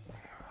 then.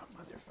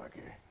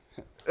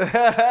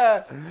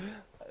 Motherfucker.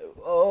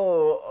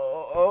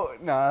 Oh,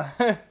 nah.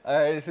 All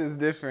right, this is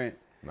different.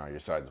 No, your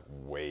side's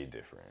way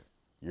different.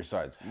 Your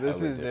side's This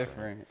hella is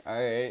different. All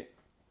right.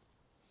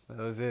 That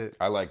was it.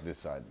 I like this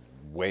side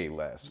way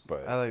less,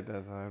 but I like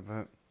that side,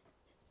 but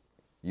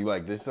you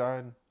like this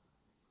side?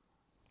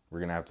 We're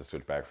going to have to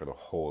switch back for the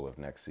whole of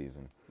next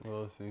season.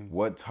 we'll see.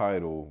 What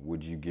title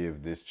would you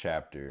give this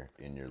chapter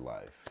in your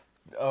life?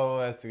 Oh,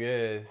 that's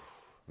good.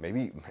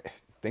 Maybe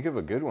think of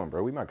a good one,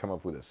 bro. We might come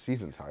up with a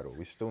season title.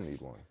 We still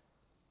need one.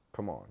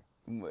 Come on.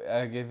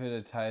 I give it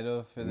a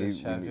title for this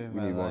We chapter need- of we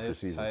my need one for life.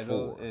 season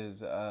Title 4.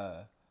 is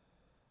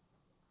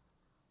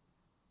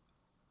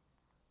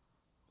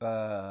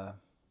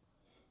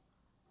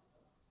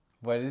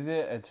what is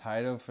it? A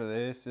title for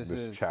this? This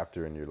is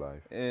chapter in your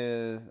life.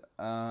 is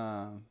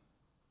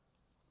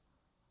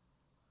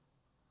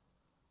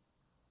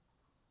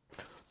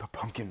The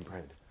pumpkin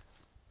bread.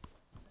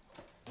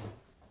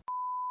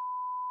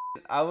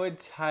 I would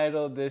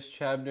title this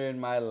chapter in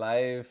my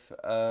life,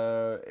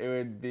 it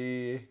would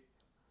be,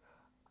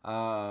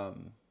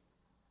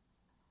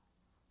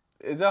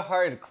 it's a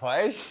hard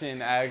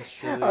question,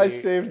 actually. I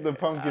saved the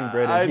pumpkin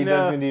bread and I he know.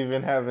 doesn't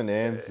even have an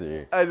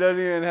answer. I don't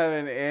even have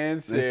an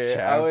answer. This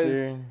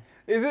chapter?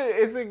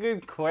 It's a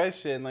good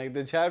question. Like,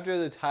 the chapter,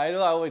 the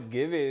title I would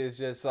give it is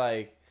just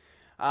like,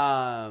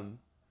 damn,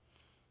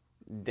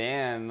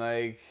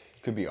 like,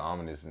 Could be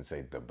ominous and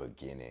say the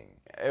beginning.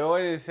 I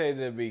wanted to say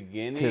the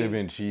beginning. Could have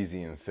been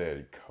cheesy and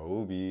said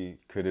Kobe.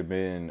 Could have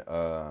been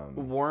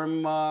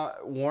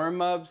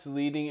warm-ups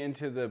leading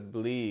into the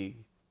league.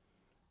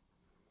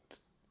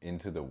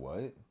 into the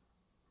what?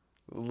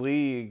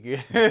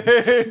 League.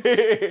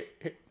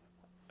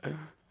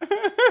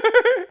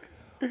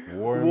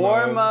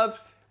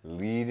 Warm-ups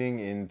leading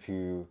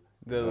into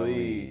the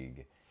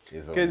league.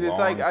 Is a 'Cause it's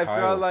like, long I title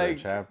felt for a like-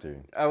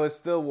 chapter. I was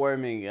still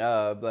warming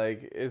up.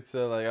 Like, it's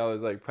still like I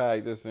was like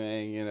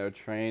practicing,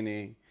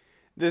 training.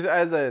 Just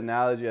as an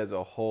analogy, as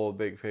a whole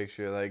big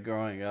picture, like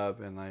growing up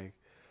and like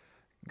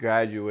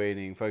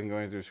graduating, fucking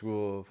going through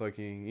school,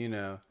 fucking,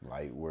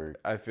 Light work.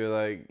 I feel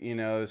like,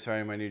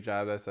 starting my new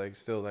job, that's like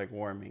still like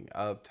warming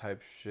up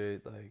type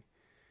shit. Like,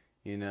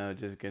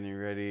 just getting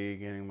ready,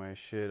 getting my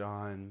shit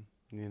on,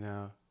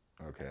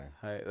 Okay.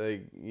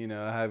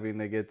 having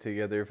to get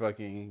together,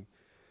 fucking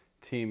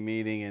team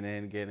meeting, and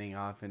then getting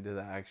off into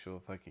the actual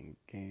fucking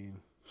game.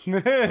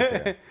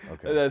 Okay.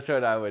 That's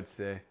what I would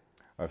say.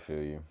 I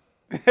feel you.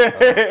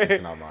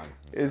 It's not mine.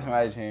 It's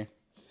my turn.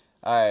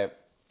 All right.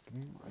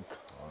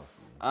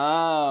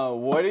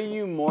 What are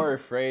you more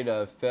afraid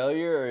of,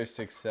 failure or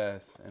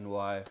success, and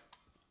why?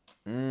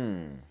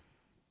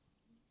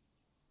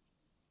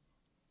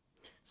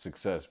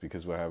 Success,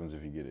 because what happens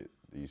if you get it?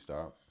 Do you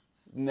stop?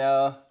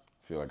 No.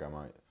 I feel like I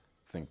might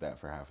think that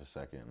for half a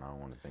second, and I don't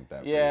want to think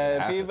that for Yeah,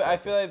 half a people. I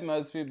second. feel like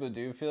most people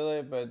do feel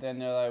it, but then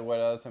they're like, "What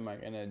else am I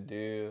gonna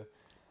do?"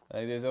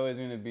 Like, there's always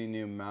gonna be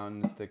new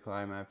mountains to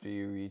climb after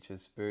you reach a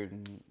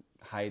certain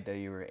height that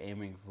you were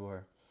aiming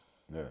for.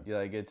 Yeah. You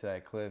like get to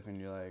that cliff, and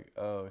you're like,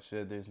 "Oh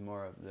shit, there's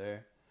more up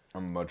there."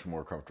 I'm much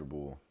more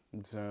comfortable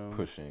So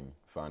pushing,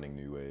 finding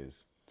new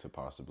ways to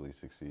possibly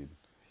succeed.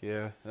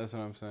 yeah, that's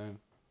what I'm saying.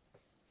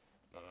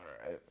 All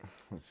right.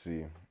 Let's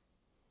see.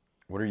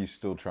 What are you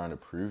still trying to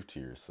prove to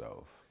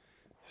yourself?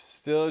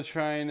 Still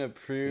trying to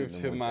prove Hitting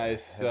to them with the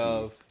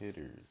myself,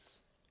 heavy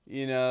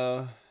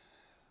hitters.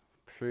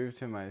 prove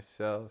to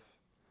myself.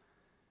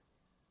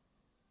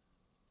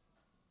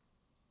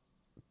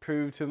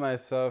 prove to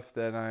myself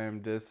that I am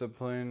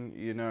disciplined.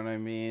 You know what I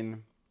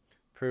mean?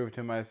 Prove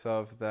to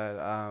myself that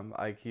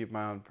I keep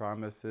my own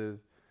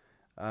promises,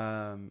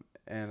 and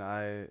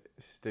I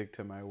stick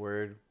to my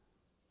word.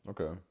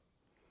 Okay.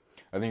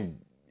 I think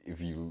if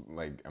you,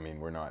 like, I mean,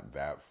 we're not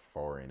that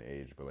far in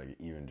age, but, like,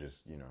 even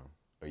just, you know,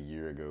 a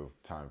year ago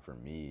time for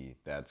me,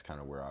 that's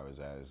kind of where I was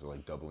at, is,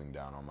 like, doubling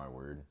down on my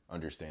word.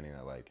 Understanding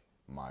that, like,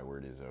 my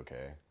word is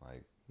okay.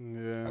 Like,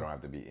 Yeah. I don't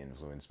have to be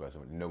influenced by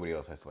someone. Nobody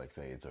else has to, like,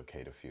 say it's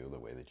okay to feel the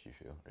way that you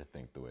feel or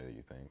think the way that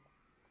you think.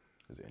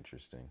 It's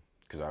interesting.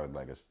 Because I would,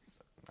 like,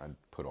 I'd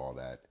put all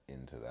that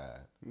into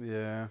that.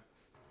 Yeah.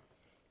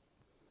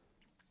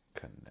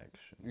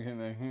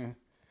 Connection.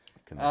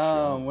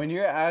 When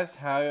you're asked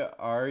how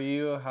are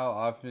you, how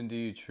often do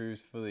you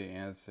truthfully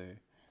answer?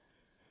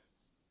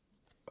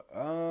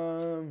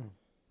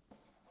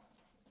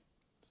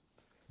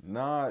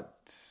 Not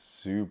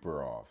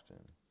super often.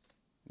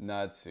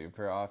 Not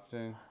super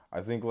often.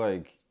 I think,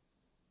 like,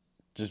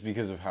 just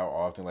because of how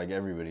often, like,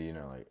 everybody, you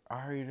know, like,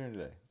 how are you doing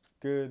today?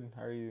 Good.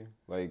 How are you?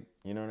 Like,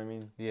 you know what I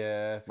mean?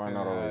 Yeah. It's Might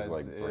not always,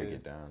 like, break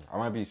it down. I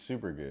might be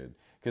super good.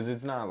 Because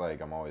it's not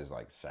like I'm always,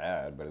 like,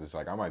 sad, but it's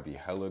like I might be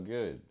hella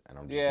good. And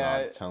I'm just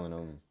not telling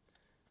them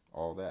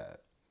all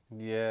that.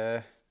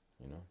 Yeah.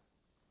 You know?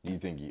 Do you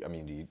think,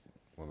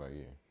 what about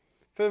you?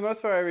 For the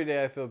most part, every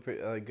day I feel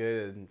pretty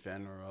good in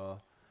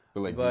general.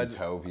 But, like, do you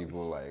tell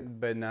people, like,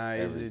 But nah,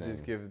 I usually everything?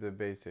 just give the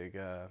basic,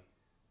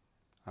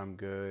 I'm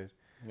good.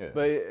 Yeah.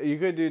 But you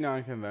could do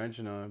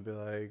non-conventional and be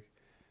like,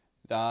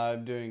 nah,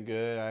 I'm doing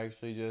good. I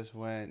actually just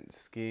went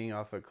skiing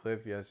off a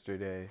cliff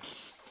yesterday.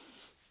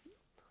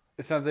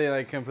 It's something,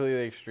 like,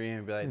 completely extreme.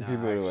 And be like, nah,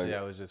 People are actually,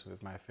 like- I was just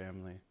with my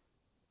family.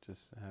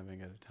 Just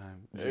having a good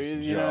time. Just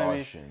You know what I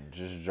mean?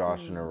 just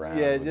joshing around.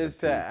 Yeah, with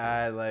just the to people.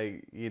 add,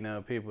 like, you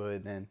know, people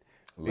would then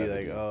be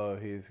Levity. like, oh,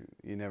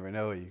 you never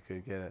know what you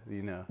could get,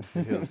 you know,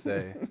 he'll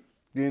say.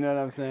 You know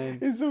what I'm saying?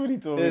 If somebody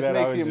told me This that, I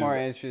makes would you just, more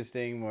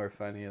interesting, more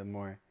funny, and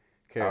more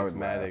I would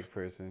charismatic laugh.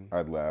 person.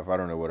 I'd laugh. I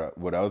don't know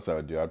what else I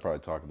would do. I'd probably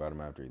talk about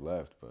him after he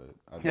left, but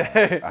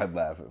I'd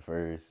laugh at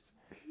first.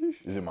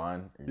 Is it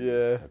mine?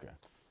 Yeah. Okay.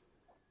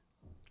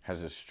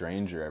 Has a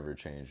stranger ever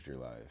changed your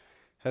life?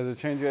 Has a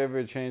stranger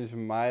ever changed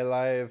my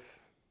life?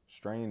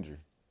 Stranger.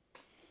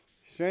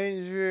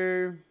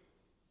 Stranger.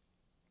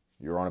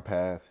 You're on a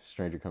path.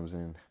 Stranger comes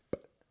in.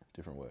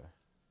 Different way.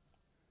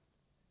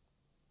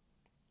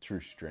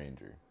 True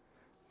stranger.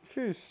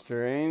 True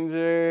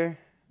stranger.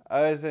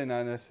 I would say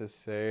not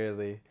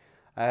necessarily.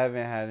 I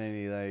haven't had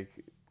any,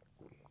 like,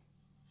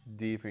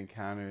 deep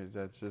encounters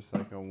that's just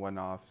like a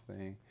one-off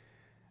thing.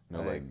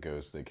 No, like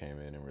ghosts that came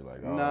in and were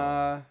like, oh.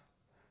 Nah.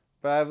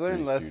 But I've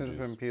learned Three lessons Stooges.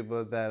 from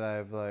people that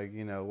I've, like,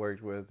 you know,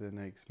 worked with and,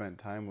 like, spent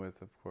time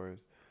with, of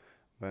course.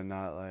 But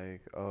not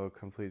like, oh,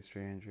 complete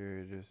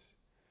stranger, just,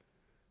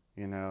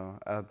 you know,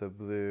 out the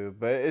blue.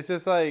 But it's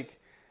just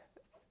like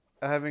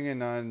having a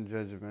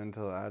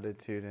non-judgmental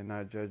attitude and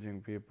not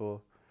judging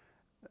people.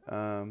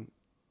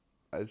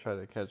 I try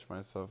to catch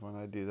myself when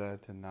I do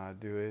that to not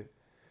do it.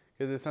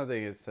 Because it's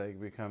something, it's like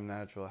become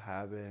natural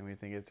habit and we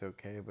think it's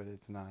okay, but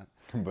it's not.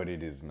 But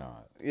it is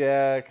not.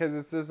 Yeah, because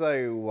it's just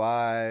like,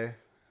 why?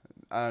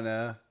 I don't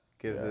know.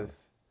 Gives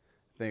us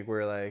think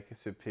we're like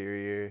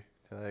superior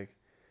to like,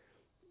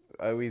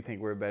 we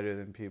think we're better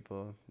than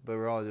people, but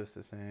we're all just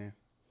the same.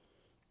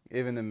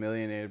 Even the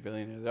millionaire,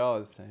 billionaire, they're all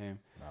the same.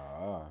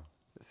 Ah.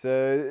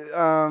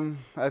 So,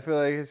 I feel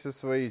like it's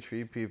just the way you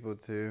treat people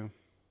too.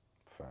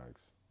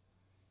 Facts.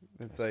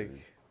 It's Yes, like, it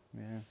is.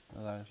 yeah,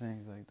 a lot of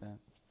things like that.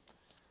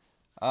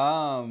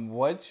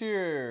 What's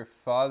your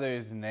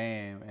father's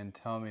name, and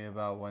tell me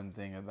about one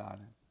thing about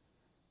him?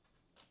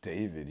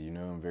 David, you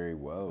know him very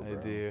well, bro.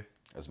 I do.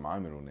 That's my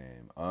middle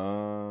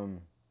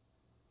name.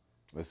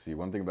 Let's see.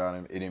 One thing about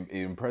him, it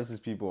impresses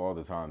people all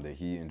the time that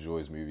he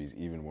enjoys movies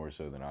even more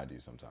so than I do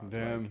sometimes.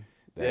 Damn. Like,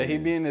 Yeah, that he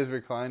is- be in his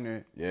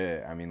recliner.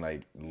 Yeah, I mean,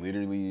 like,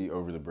 literally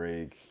over the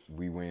break,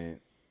 we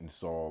went and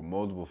saw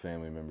multiple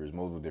family members,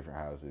 multiple different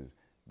houses.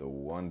 The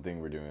one thing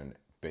we're doing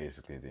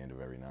basically at the end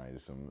of every night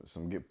is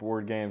some get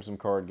board games, some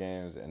card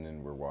games, and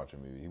then we're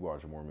watching movies. He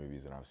watches more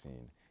movies than I've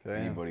seen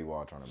anybody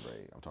watch on a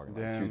break. I'm talking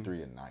like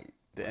 2-3 at night.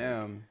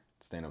 Damn. Like,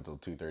 staying up till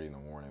 2:30 in the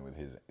morning with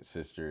his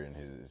sister and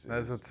his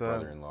That's what's up.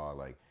 brother-in-law,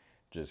 like,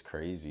 just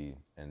crazy,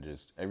 and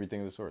just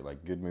everything of the sort,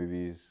 like good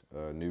movies,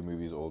 new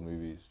movies, old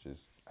movies,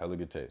 just hella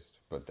good taste.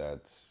 But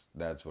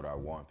that's what I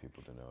want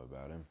people to know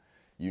about him.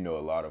 You know a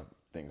lot of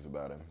things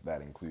about him,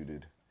 that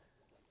included.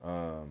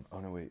 Oh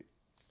no, wait,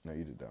 no,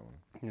 you did that one.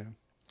 Yeah.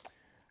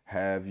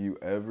 Have you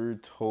ever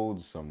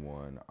told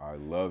someone I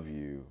love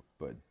you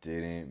but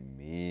didn't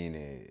mean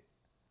it?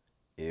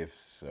 If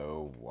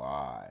so,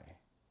 why?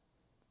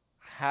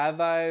 Have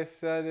I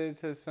said it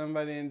to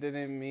somebody and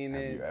didn't mean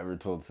Have it? you ever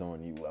told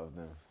someone you loved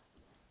them?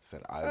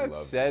 Said I I've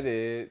love said you.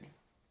 it.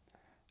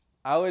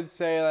 I would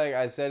say, like,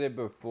 I said it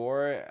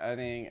before. I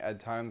think at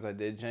times I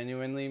did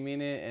genuinely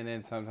mean it, and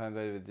then sometimes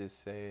I would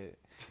just say it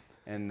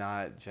and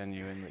not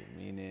genuinely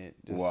mean it,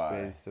 just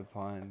Why? based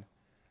upon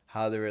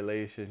how the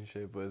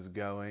relationship was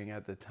going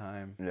at the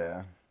time.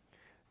 Yeah.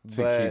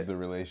 To keep the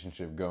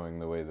relationship going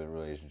the way the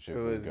relationship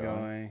was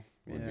going.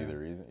 Would be yeah. the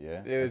reason,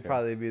 yeah. It would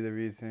probably be the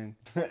reason.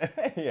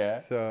 Yeah.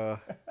 So,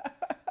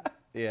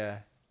 yeah.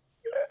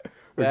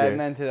 But I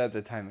meant it at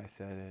the time I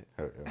said it.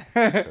 Oh,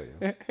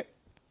 yeah.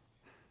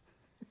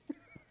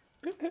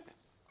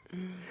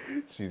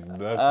 She's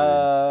nothing.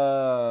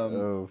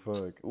 Oh,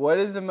 fuck. What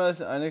is the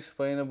most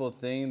unexplainable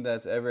thing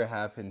that's ever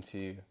happened to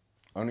you?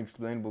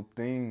 Unexplainable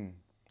thing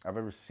I've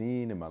ever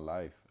seen in my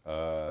life.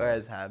 Or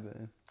has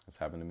happened? It's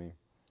happened to me.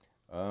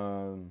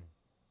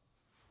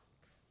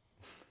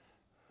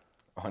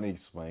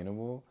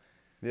 Unexplainable?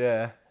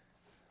 Yeah.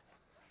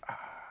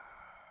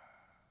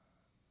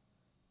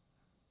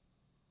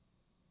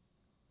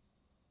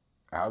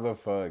 How the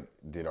fuck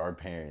did our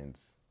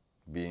parents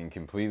be in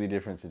completely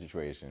different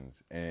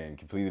situations and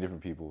completely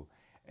different people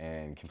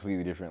and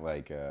completely different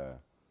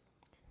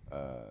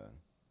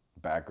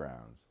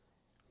backgrounds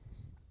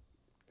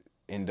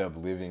end up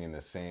living in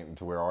the same,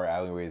 to where our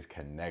alleyways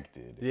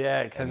connected?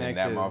 Yeah, And then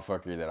connected. that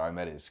motherfucker that I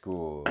met at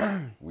school,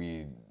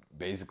 we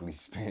basically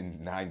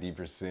spend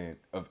 90%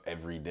 of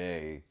every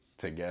day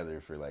together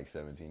for like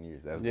 17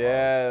 years. That's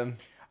Yeah. wild.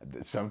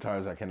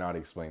 Sometimes I cannot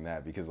explain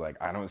that because like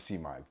I don't see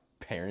my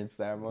parents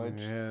that much.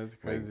 Yeah, that's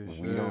crazy Like,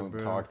 shit, we don't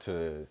bro. talk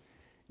to.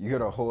 You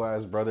got a whole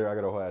ass brother, I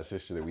got a whole ass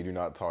sister that we do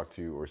not talk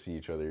to or see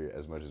each other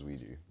as much as we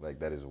do. Like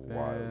that is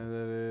wild. Yeah,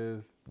 that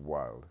is.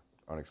 Wild.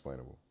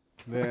 Unexplainable.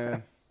 Yeah.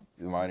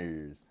 Mine or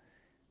yours?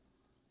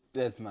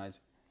 That's much.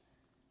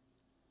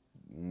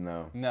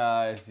 No.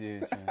 No, it's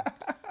you.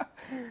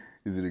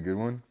 Is it a good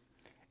one?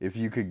 If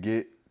you could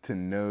get to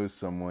know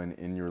someone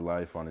in your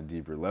life on a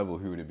deeper level,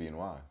 who would it be and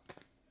why?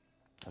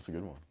 That's a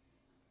good one.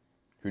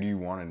 Who do you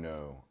want to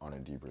know on a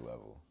deeper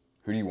level?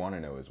 Who do you want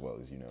to know as well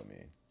as you know me?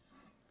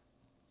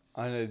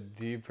 On a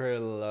deeper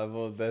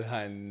level that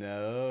I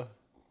know?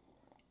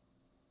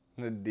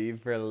 On a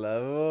deeper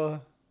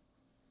level?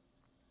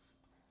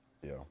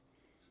 Yeah.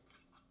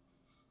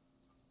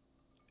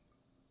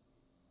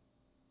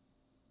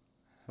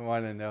 I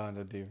want to know on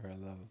a deeper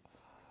level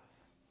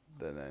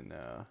than I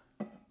know.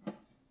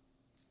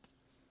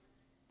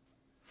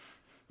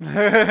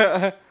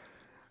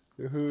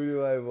 Who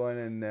do I want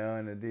to know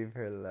on a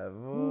deeper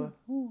level?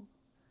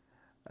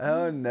 I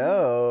don't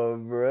know,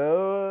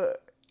 bro.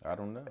 I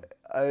don't know.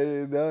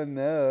 I don't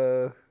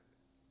know.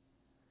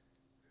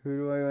 Who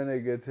do I want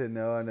to get to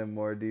know on a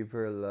more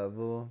deeper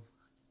level?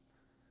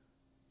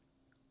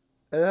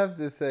 I'd have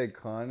to say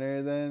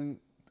Connor then.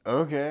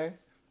 Okay.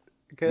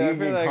 Because I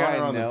feel like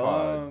I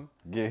know him.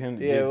 Get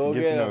him. Yeah, we'll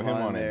get get to know him him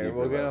on on a there. deeper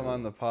We'll get him level.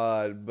 on the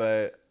pod,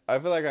 but I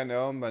feel like I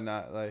know him, but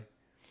not like.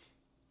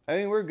 I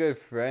mean, we're good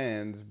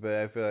friends, but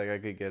I feel like I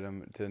could get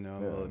him to know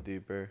him a little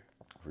deeper.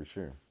 For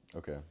sure.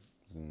 Okay.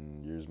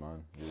 Yours,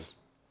 mine, yours.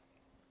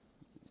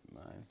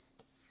 Mine.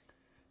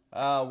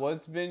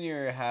 What's been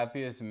your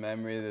happiest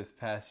memory this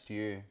past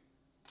year?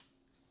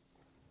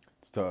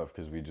 It's tough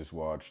because we just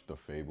watched The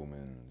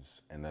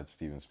Fablemans, and that's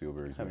Steven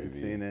Spielberg's movie. Haven't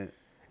seen it.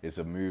 It's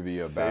a movie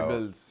about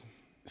Fables.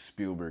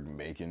 Spielberg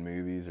making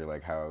movies, or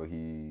like how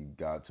he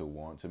got to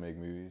want to make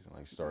movies and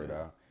like started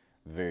out.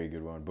 Very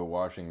good one. But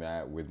watching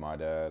that with my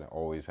dad,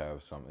 always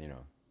have some,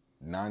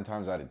 9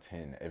 times out of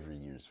 10, every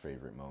year's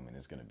favorite moment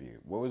is going to be,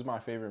 what was my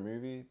favorite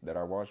movie that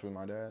I watched with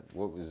my dad?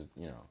 What was,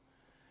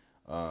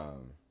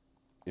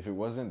 if it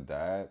wasn't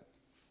that,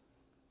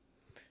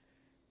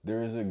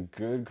 there's a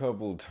good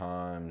couple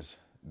times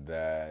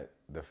that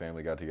the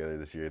family got together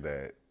this year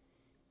that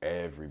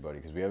everybody,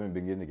 because we haven't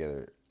been getting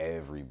together,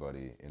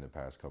 everybody in the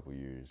past couple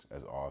years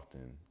as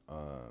often,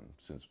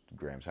 since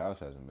Graham's house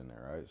hasn't been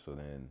there, right? So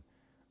then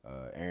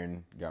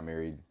Aaron got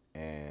married,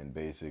 and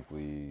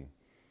basically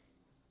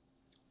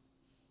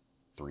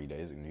 3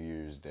 days, New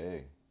Year's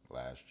Day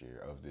last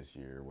year, of this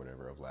year, or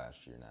whatever, of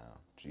last year now.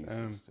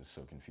 Jesus, it's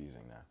so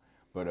confusing now.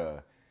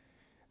 But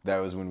that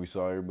was when we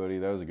saw everybody.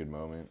 That was a good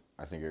moment.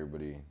 I think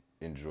everybody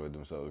enjoyed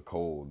themselves.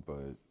 Cold,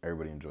 but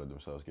everybody enjoyed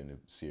themselves getting to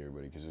see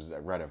everybody, because it was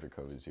right after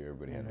COVID too.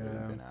 Everybody hadn't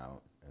really been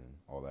out and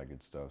all that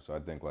good stuff. So I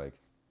think like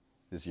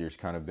this year's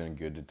kind of been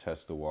good to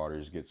test the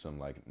waters, get some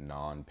like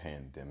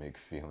non-pandemic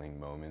feeling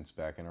moments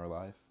back in our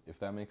life, if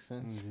that makes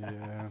sense.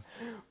 Yeah.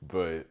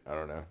 But I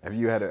don't know. Have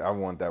you had I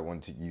want that one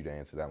to you to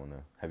answer that one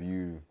though. Have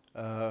you?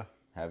 Do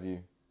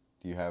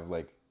you have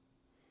like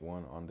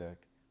one on deck?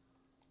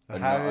 A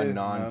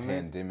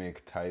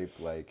non-pandemic type,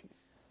 like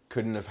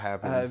couldn't have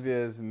happened.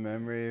 Happiest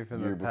memory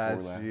from the Year before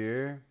past last.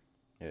 year?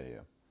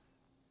 Yeah.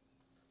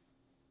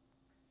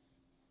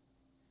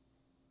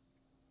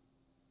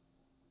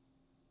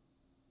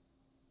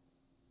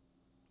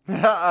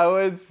 I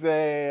would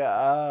say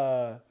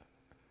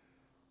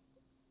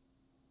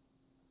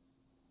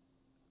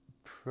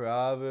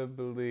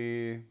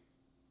probably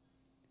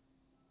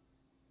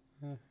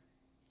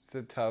it's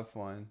a tough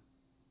one.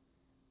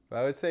 But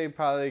I would say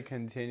probably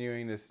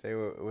continuing to stay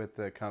with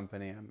the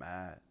company I'm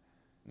at.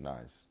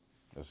 Nice.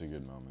 That's a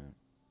good moment.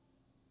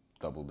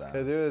 Double down.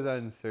 Because it was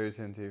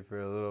uncertainty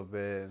for a little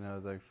bit, and I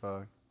was like,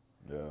 fuck.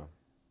 Yeah.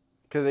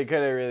 Because they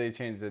could have really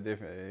changed it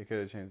could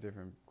have changed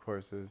different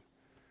courses.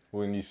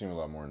 Well, and you seem a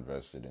lot more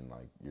invested in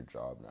like your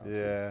job now.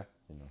 Yeah.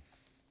 Too,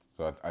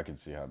 So I could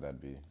see how that'd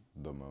be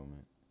the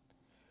moment.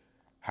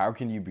 How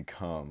can you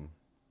become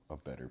a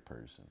better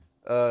person?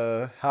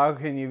 How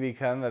can you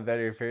become a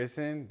better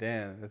person?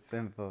 Damn, that's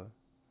simple.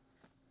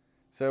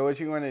 So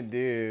what you want to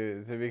do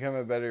is to become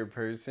a better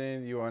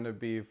person, you want to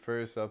be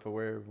first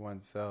self-aware of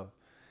oneself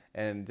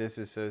and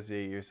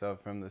disassociate yourself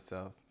from the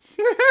self.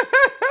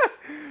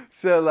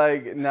 So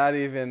like not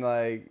even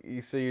like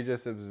so you're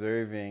just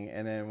observing,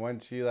 and then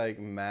once you like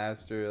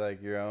master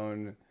like your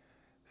own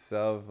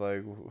self,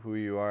 like who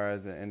you are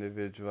as an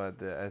individual at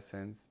the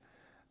essence,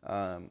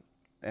 and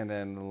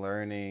then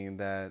learning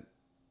that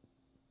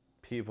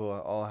people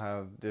all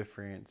have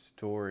different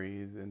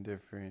stories and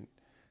different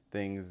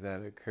things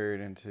that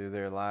occurred into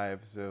their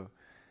lives. So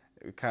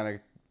it kind of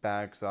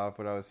backs off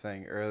what I was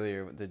saying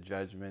earlier with the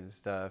judgment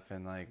stuff,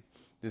 and like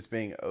just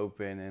being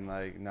open and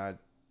like not,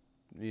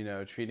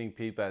 treating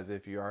people as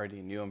if you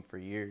already knew them for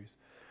years.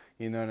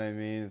 You know what I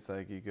mean? It's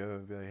like you go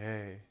and be like,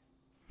 hey,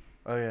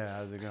 oh yeah,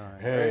 how's it going?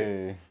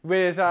 Hey. But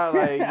it's not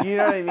like, you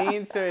know what I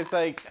mean? So it's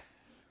like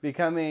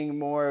becoming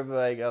more of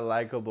like a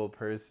likable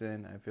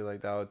person. I feel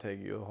like that will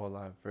take you a whole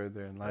lot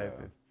further in life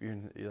if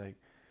you're like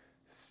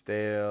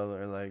stale,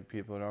 or like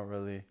people don't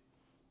really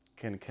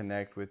can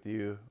connect with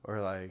you,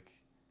 or like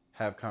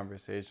have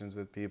conversations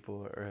with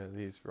people, or at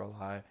least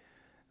rely,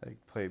 like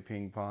play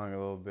ping pong a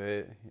little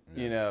bit.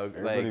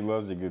 Everybody like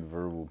loves a good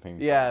verbal ping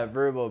pong. yeah,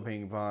 verbal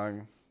ping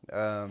pong,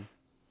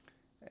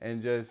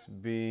 and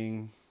just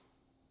being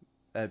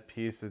at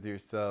peace with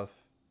yourself.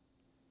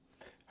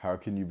 How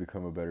can you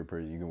become a better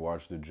person? You can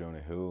watch the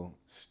Jonah Hill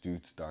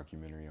Stutz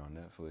documentary on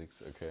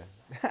Netflix. Okay.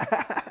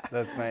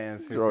 That's my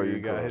answer Draw for your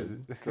you guys.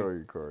 card. Draw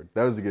your card.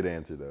 That was a good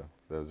answer, though.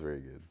 That was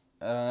very good.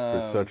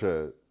 For such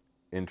a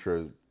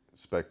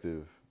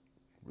introspective,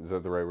 is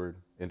that the right word?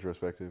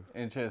 Introspective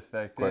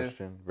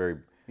question. Very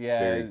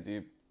it's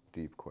deep.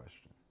 Deep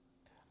question.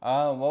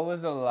 What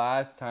was the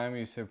last time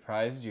you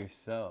surprised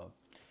yourself?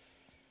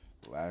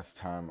 Last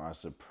time I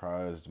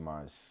surprised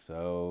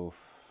myself,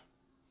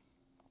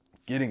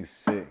 getting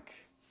sick.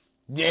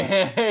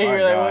 Yeah, My you're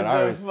God, like,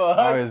 what the fuck?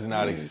 I was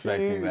not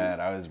expecting that.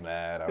 I was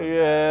mad. I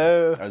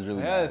was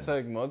really mad. It's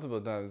like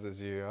multiple times this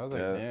year. I was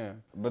like,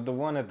 damn. But the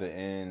one at the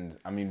end,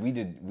 I mean, we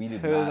did was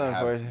not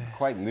have, unfortunate.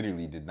 quite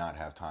literally did not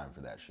have time for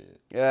that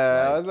shit. Yeah,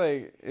 Like, I was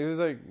like, it was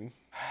like,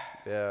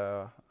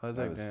 yeah. I was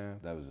like, damn.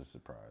 That was a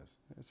surprise.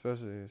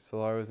 Especially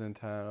Solar was in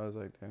town. I was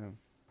like, damn.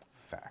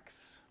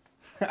 Facts.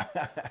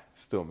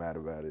 Still mad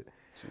about it.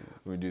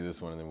 We do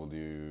this one and then we'll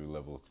do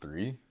level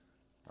 3.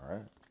 All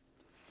right.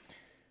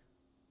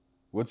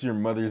 What's your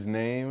mother's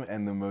name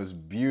and the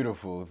most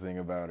beautiful thing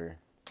about her?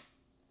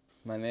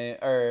 My name,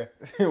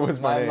 What's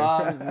my name?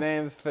 mom's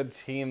name's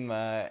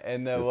Fatima,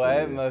 and the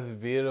most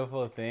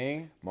beautiful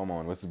thing?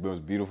 Maman. What's the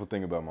most beautiful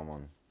thing about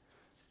Maman?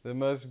 The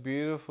most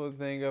beautiful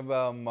thing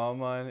about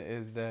Maman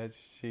is that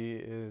she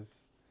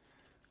is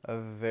a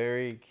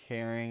very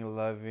caring,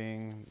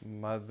 loving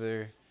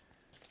mother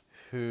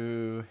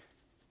who,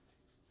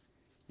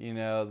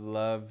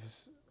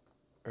 loves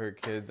her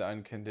kids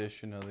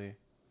unconditionally.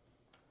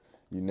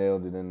 You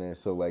nailed it in there.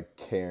 So, like,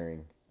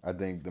 caring. I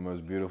think the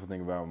most beautiful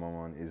thing about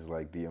Maman is,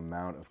 like, the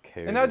amount of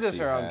care. And not that just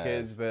she her own has.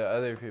 kids, but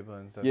other people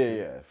and stuff. Yeah, too.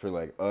 yeah. For,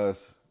 like,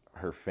 us,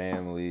 her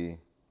family,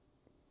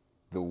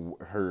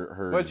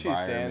 her what she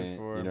environment, stands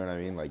for. You know what I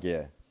mean? Like,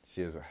 yeah. She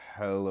has a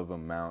hell of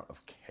amount of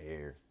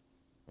care.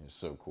 It's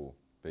so cool.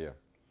 But, yeah,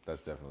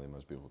 that's definitely the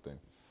most beautiful thing.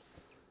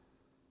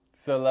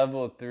 So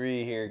level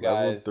 3 here, guys.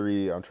 Level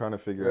 3, I'm trying to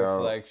figure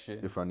Reflection.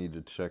 out if I need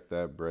to check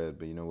that bread,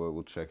 but you know what?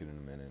 We'll check it in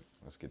a minute.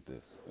 Let's get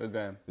this.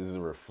 Okay. This is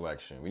a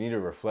reflection. We need to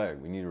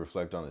reflect. We need to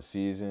reflect on the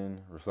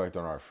season, reflect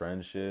on our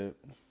friendship,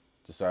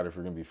 decide if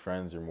we're going to be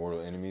friends or mortal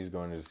enemies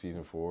going into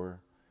season 4.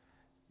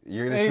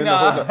 You're going to spend the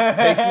whole time,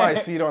 takes my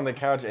seat on the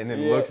couch and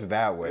then looks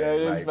that way. Yeah,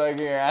 just like,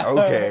 fucking around.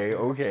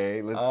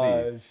 Okay, let's see.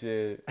 Oh,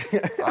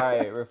 shit. All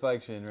right,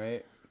 reflection,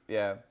 right?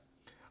 Yeah.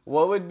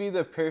 What would be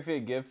the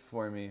perfect gift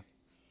for me?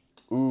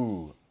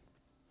 Ooh.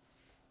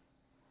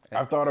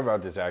 I've thought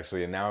about this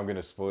actually, and now I'm going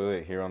to spoil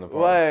it here on the pod.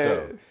 What?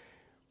 So,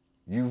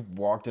 you've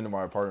walked into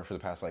my apartment for the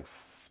past like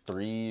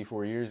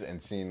 3-4 years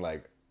and seen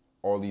like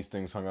all these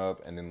things hung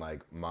up, and then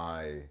like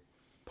my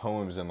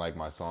poems and like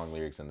my song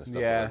lyrics and the stuff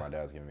that like, my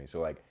dad's giving me.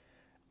 So like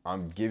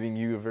I'm giving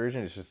you a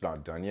version. It's just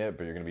not done yet,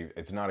 but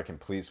it's not a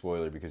complete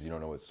spoiler because you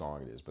don't know what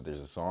song it is. But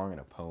there's a song and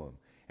a poem,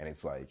 and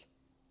it's like,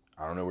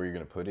 I don't know where you're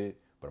going to put it,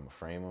 but I'm going to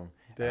frame them.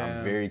 And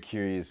I'm very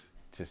curious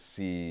to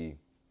see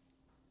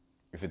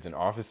if it's an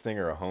office thing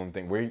or a home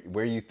thing,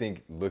 where you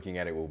think looking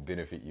at it will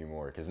benefit you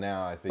more. Because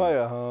now I think... Probably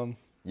a home.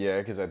 Yeah,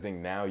 because I think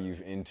now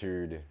you've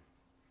entered...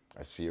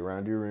 I see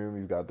around your room,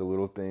 you've got the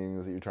little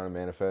things that you're trying to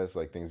manifest,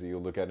 like things that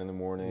you'll look at in the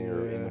morning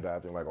or in the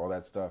bathroom, like all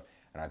that stuff.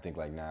 And I think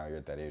like now you're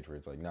at that age where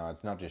it's like, no,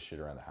 it's not just shit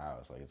around the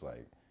house. Like it's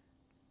like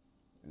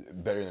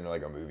better than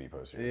like a movie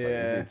poster. It's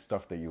like it's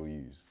stuff that you'll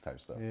use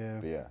type stuff. Yeah.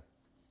 But yeah,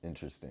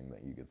 interesting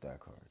that you get that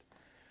card.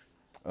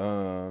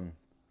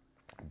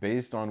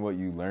 Based on what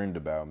you learned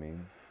about me,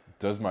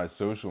 does my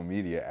social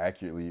media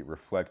accurately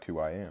reflect who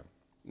I am?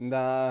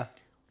 Nah.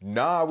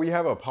 Nah, we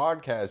have a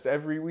podcast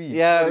every week.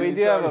 Yeah, What are we you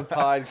do have a talking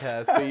about?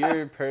 podcast, but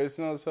your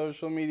personal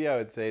social media, I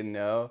would say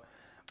no.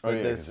 But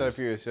yeah, the 'cause stuff there's-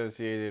 you're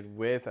associated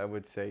with, I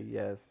would say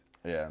yes.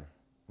 Yeah,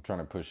 I'm trying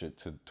to push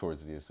it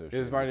towards the association.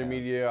 Because Martin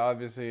Media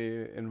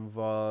obviously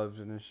involved,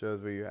 and it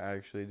shows what you're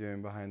actually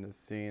doing behind the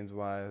scenes.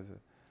 Wise,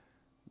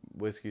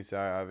 Whiskey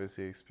Sour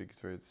obviously speaks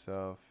for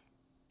itself,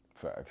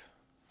 Facts.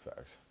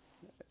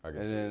 I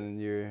guess and then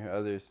your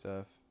other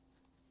stuff.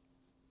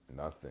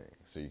 nothing.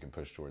 So you can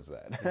push towards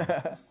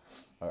that.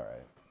 All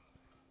right.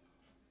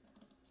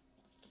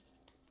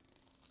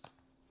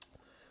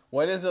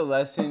 What is a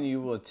lesson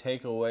you will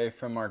take away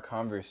from our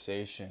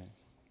conversation?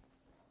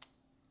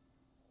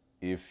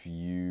 If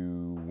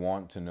you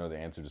want to know the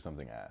answer to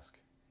something, ask.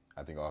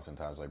 I think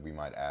oftentimes like we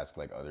might ask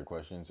like other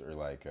questions or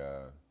like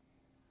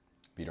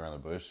beat around the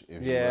bush. If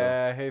you will.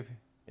 Yeah, I hate.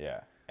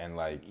 Yeah. And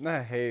like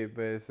Not hate,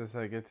 but it's just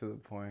like get to the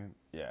point.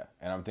 yeah.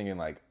 And I'm thinking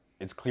like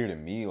it's clear to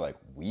me like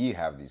we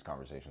have these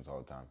conversations all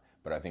the time,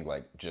 but I think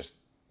like just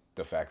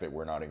the fact that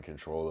we're not in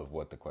control of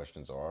what the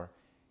questions are,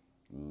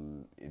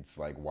 it's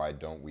like why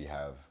don't we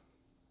have?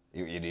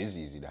 It is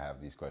easy to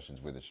have these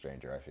questions with a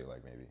stranger. I feel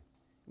like maybe.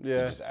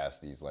 Yeah. You just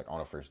ask these like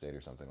on a first date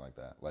or something like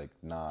that. Like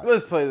not.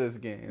 Let's play this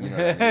game. You know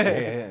what I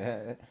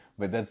mean?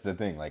 But that's the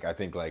thing. Like I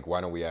think like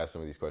why don't we ask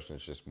some of these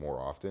questions just more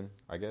often?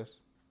 I guess.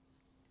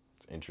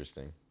 It's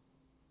interesting.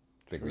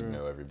 I think we'd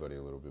know everybody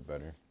a little bit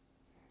better.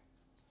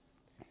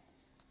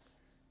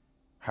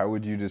 How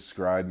would you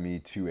describe me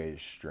to a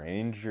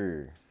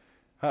stranger?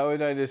 How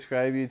would I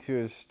describe you to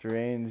a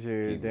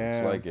stranger? He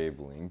Damn. looks like Abe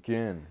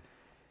Lincoln.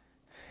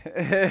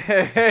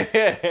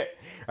 that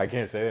I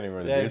can't say that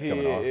anymore. The beard's he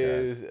coming off,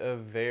 is guys. a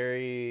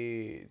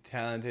very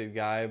talented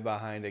guy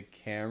behind a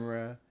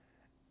camera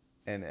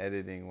and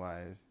editing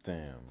wise.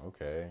 Damn.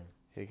 Okay.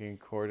 He can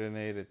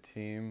coordinate a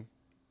team.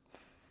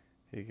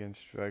 He can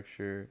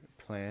structure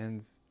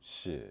plans.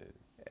 Shit.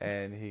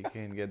 And he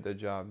can get the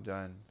job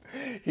done.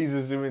 He's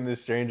assuming the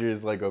stranger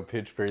is like a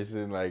pitch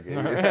person. Like, I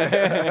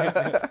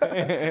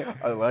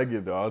like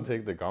it though. I'll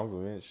take the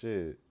compliment.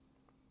 Shit.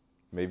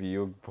 Maybe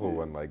you'll pull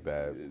one like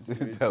that.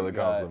 Tell the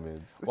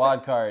compliments.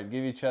 Wild card.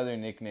 Give each other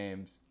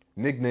nicknames.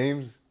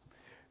 Nicknames?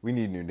 We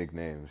need new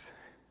nicknames.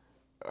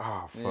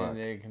 Oh, fuck.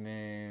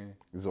 Nickname.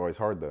 This is always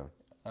hard though.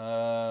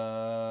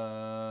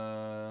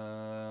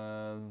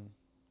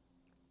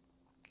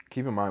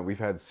 Keep in mind, we've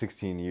had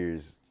 16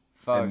 years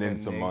and then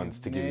some months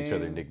to give each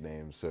other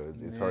nicknames, so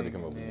it's hard to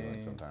come up with new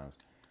ones sometimes.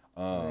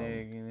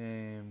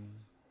 Nickname.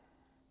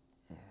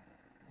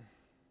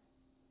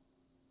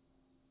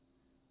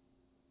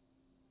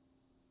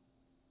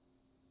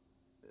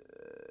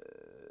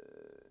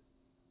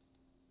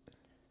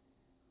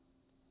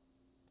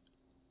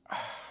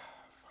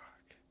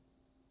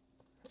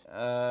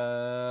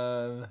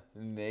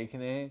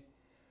 Nickname.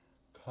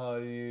 Call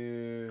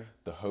you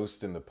The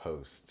host in the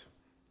post.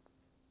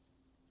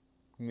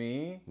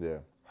 me. Yeah.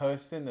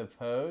 Hosting the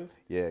post.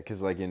 Yeah,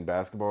 because like in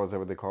basketball, is that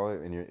what they call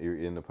it? And you're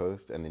in the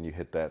post, and then you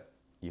hit that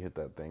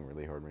thing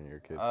really hard when you're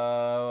a kid.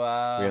 Oh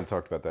wow. We haven't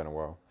talked about that in a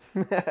while.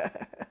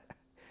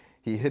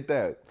 He hit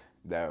that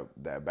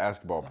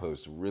basketball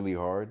post really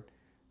hard,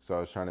 so I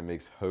was trying to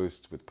mix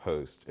host with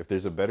post. If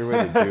there's a better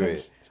way to do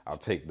it, I'll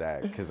take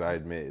that because I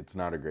admit it's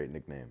not a great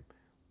nickname,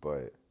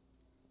 but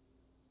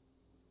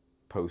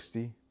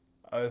Posty.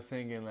 I was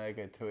thinking like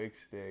a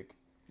Twix stick.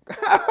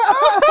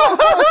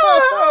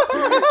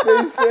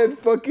 They said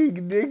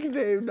fucking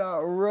nickname, not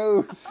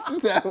roast.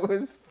 That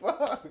was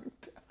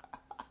fucked.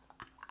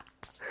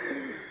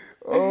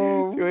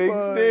 Oh, Twig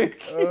fuck.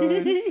 stick.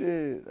 Oh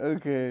shit.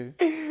 Okay.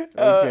 Okay,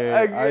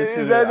 Okay.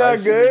 is that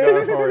not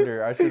good? Got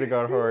harder. I should have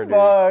got harder.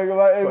 Fuck,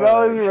 if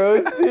I was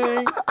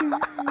roasting,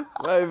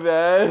 my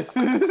bad.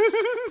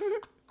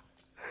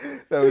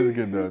 That was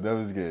good though. That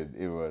was good.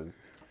 It was.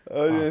 I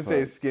was gonna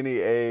say fuck. Skinny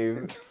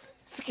Abe.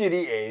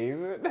 Skinny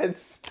Abe.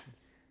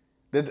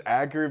 That's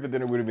accurate, but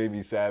then it would have made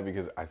me sad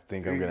because I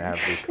think I'm gonna have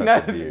to cut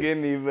Not the beard.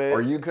 skinny, but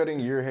Are you cutting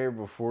your hair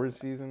before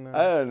season now?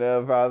 I don't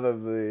know,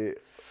 probably.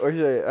 Or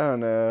should I don't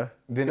know.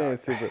 Then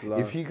It's super long.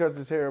 if he cuts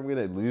his hair, I'm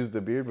gonna lose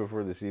the beard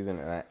before the season,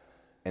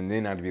 and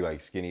then I'd be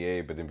like Skinny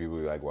Abe. But then people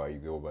would be like, "Why you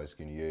go by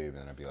Skinny Abe?"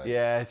 And I'd be like,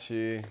 Yeah,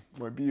 true.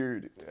 my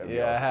beard." That'd be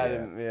Yeah, I awesome. had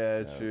him.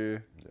 Yeah, true.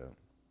 Yeah.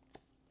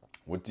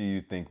 What do you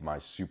think my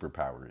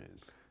superpower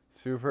is?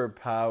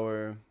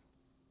 Superpower.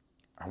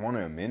 I want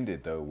to amend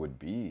it though. Would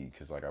be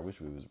because like I wish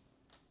we was.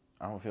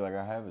 I don't feel like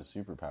I have a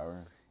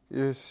superpower.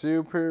 Your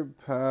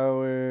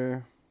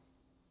superpower.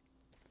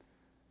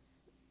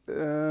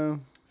 I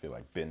feel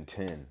like Ben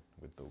 10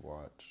 with the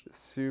watch.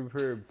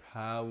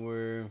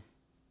 Superpower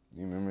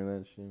You remember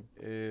that shit?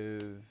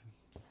 is.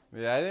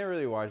 Yeah, I didn't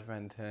really watch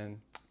Ben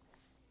 10.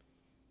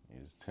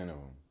 There's 10 of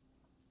them.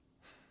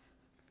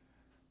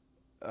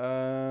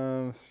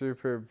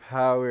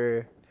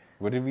 Superpower.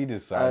 What did we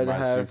decide I'd my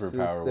have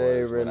superpower to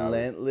say was? when I was-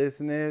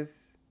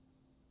 relentlessness.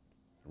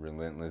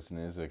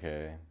 Relentlessness,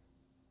 okay.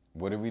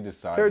 What did we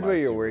decide Towards my what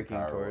you're working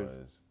superpower towards.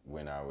 was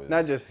when I was...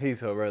 Not just he's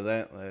so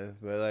relentless,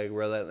 but like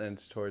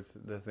relentless towards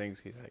the things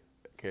he like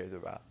cares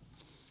about.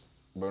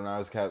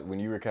 But when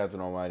you were Captain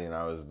Almighty and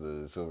I was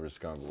the Silver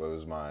Skunk, what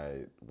was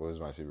my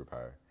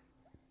superpower?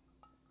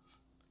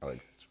 I like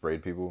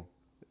sprayed people.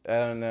 I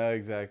don't know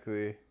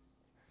exactly.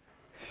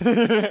 All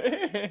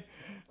right.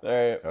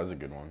 That was a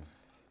good one.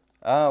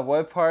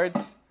 What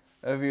parts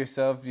of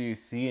yourself do you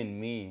see in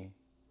me?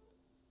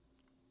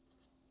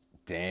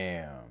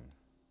 Damn.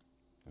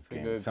 This a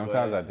game. good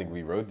Sometimes I question. think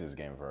we wrote this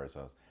game for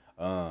ourselves.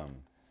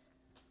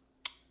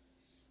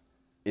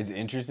 It's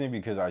interesting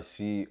because I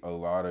see a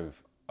lot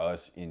of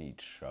us in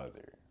each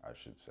other, I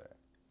should say.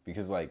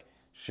 Because like,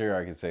 sure,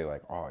 I could say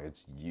like, oh,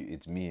 it's you,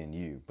 it's me and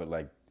you, but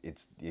like,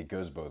 it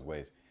goes both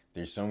ways.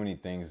 There's so many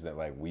things that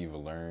like we've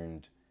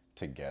learned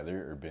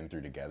together or been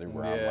through together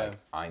where I'm like,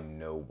 I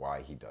know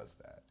why he does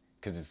that.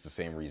 Because it's the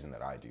same reason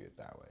that I do it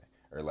that way.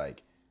 Or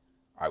like,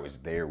 I was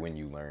there when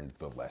you learned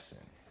the lesson.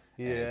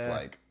 Yeah. And it's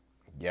like,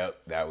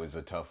 yep, that was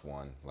a tough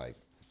one. Like,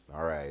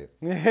 all right.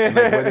 And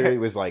like, whether it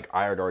was like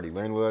I had already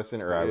learned the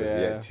lesson or I was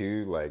yet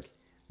to, like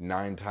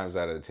 9 times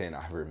out of 10,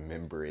 I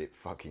remember it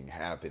fucking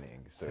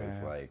happening. So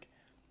it's like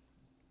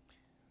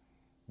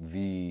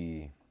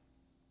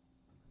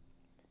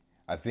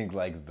I think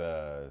like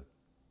the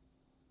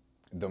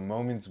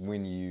moments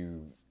when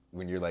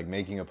you're like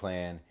making a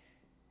plan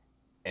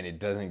and it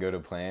doesn't go to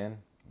plan,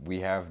 we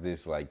have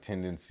this like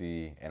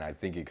tendency, and I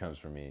think it comes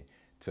from me,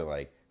 to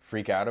like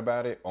freak out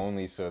about it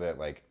only so that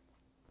like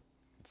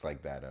it's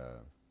like that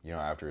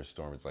after a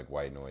storm it's like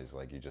white noise,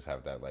 like you just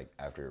have that like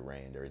after it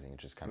rained everything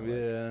just kind of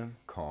like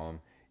calm.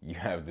 You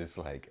have this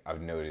like,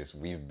 I've noticed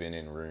we've been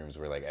in rooms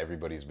where like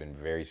everybody's been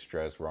very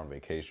stressed, we're on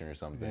vacation or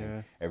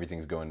something,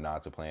 everything's going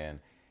not to plan,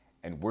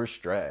 and we're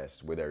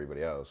stressed with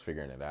everybody else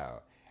figuring it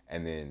out,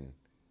 and then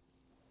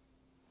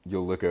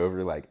you'll look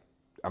over, like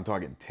I'm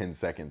talking 10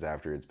 seconds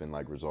after it's been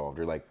like resolved,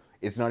 or like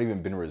it's not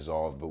even been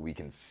resolved but we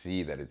can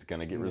see that it's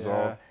gonna get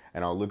resolved,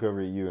 and I'll look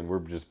over at you and we're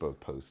just both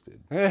posted.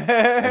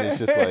 And it's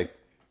just like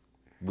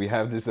we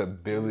have this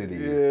ability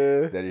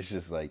that it's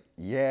just like,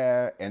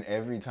 and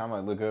every time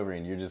I look over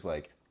and you're just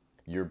like,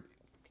 you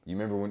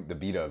remember when the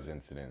B-Dubs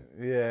incident?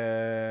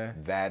 Yeah.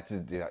 That's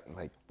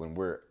like when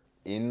we're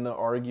in the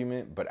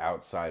argument, but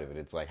outside of it,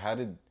 it's like,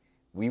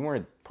 we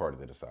weren't part of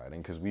the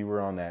deciding because we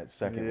were on that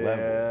second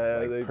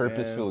level. Like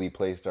purposefully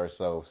placed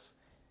ourselves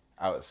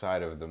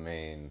outside of the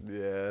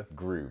main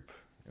group.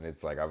 And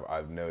it's like,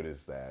 I've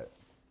noticed that.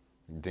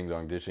 Ding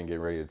Dong Ditching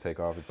getting ready to take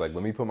off. It's like,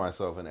 let me put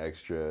myself an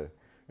extra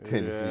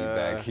 10 feet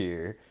back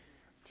here.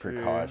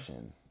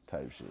 Precaution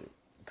type shit.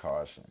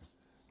 Caution.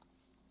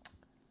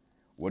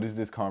 What has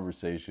this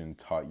conversation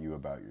taught you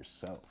about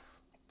yourself?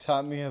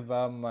 Taught me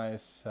about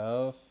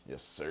myself?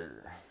 Yes,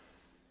 sir.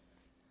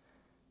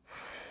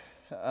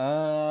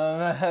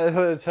 That's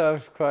a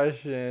tough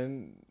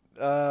question.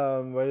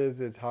 What has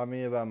it taught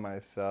me about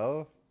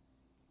myself?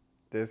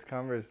 This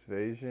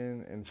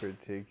conversation in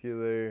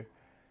particular.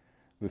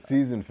 The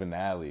season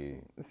finale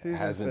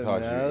hasn't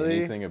taught you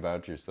anything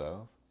about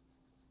yourself?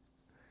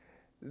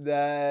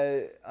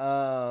 That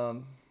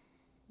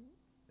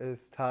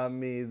it's taught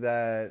me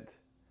that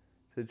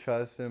to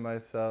trust in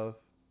myself,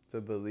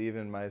 to believe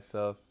in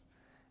myself,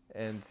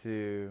 and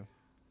to,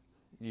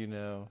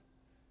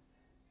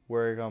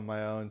 work on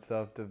my own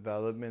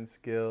self-development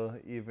skill,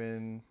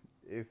 even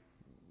if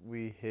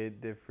we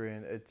hit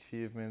different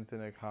achievements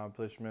and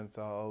accomplishments,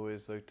 I'll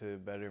always look to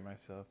better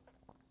myself.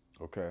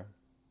 Okay.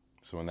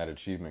 So when that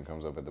achievement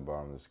comes up at the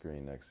bottom of the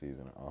screen next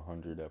season,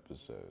 100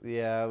 episodes.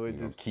 Yeah, we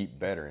just keep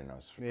bettering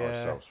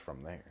ourselves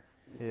from there.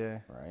 Yeah.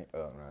 Right?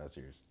 Oh, no, that's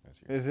yours.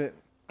 Is it?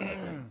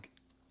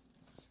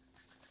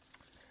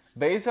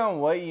 Based on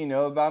what you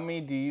know about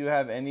me, do you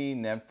have any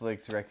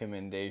Netflix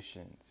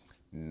recommendations?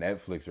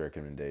 Netflix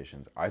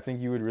recommendations. I think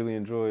you would really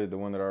enjoy the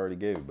one that I already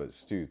gave, but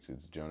Stutes.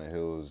 It's Jonah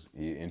Hill's.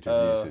 He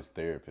interviews his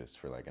therapist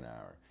for like an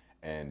hour.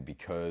 And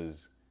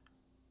because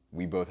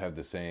we both have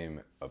the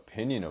same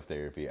opinion of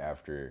therapy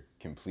after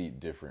complete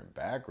different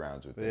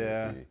backgrounds with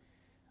therapy,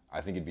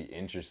 I think it'd be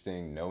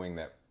interesting knowing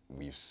that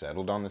we've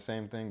settled on the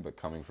same thing, but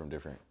coming from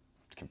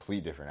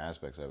complete different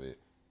aspects of it.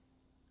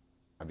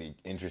 It'd be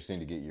interesting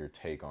to get your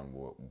take on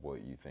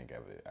what you think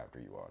of it after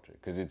you watch it.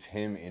 Because it's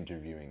him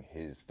interviewing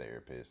his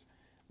therapist,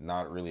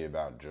 not really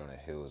about Jonah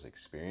Hill's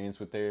experience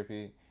with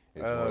therapy.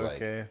 It's more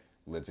like,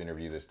 let's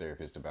interview this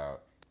therapist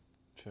about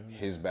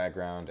his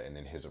background and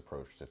then his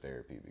approach to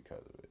therapy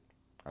because of it.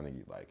 I think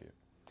you'd like it.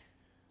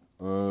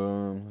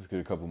 Let's get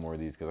a couple more of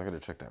these because I got to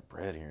check that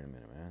bread here in a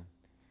minute, man.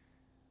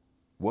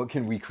 What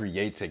can we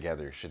create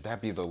together? Should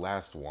that be the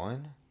last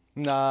one?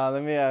 Nah,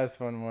 let me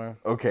ask one more.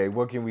 Okay,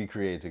 what can we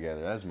create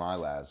together? That's my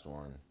last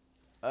one.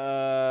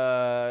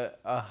 A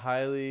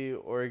highly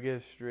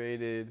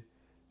orchestrated,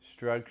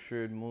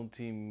 structured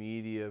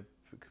multimedia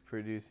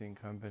producing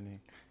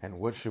company. And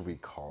what should we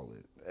call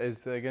it?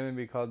 It's going to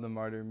be called the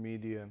Martyr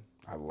Media.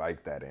 I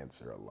like that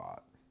answer a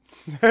lot.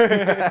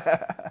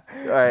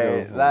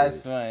 Alright,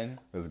 last one.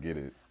 Let's get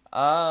it.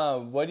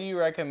 What do you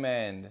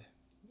recommend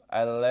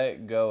I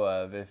let go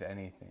of, if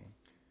anything?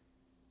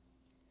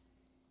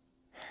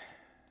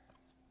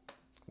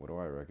 What do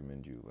I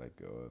recommend you let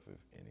go of, if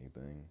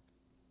anything?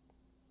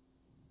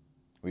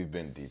 We've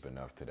been deep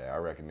enough today. I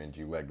recommend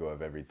you let go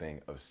of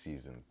everything of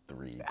season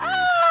 3, dude.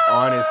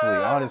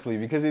 Honestly,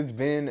 because it's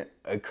been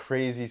a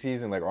crazy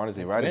season. Like,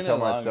 honestly, if I had to tell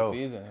myself,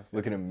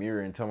 look in a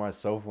mirror and tell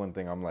myself one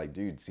thing, I'm like,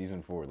 dude,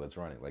 season 4, let's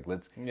run it. Like,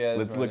 let's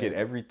look at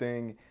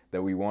everything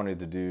that we wanted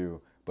to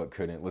do but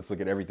couldn't. Let's look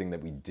at everything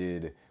that we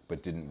did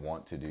but didn't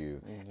want to do.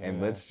 Yeah.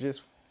 And let's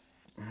just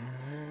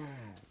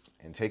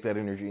and take that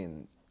energy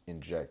and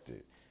inject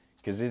it.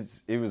 Because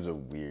it was a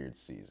weird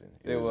season.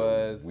 It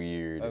was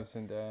weird. Ups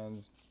and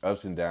downs.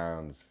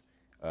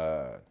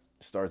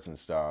 Starts and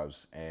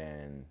stops,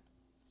 and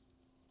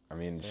I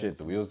mean, shit,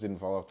 the wheels didn't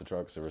fall off the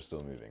truck, so we're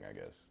still moving, I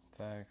guess.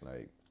 Facts.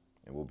 Like,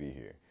 and we'll be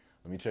here.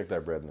 Let me check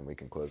that bread, and then we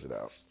can close it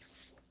out.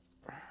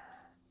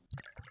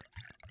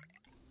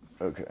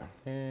 Okay.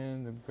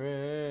 And the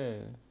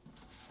bread,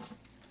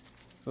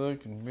 it's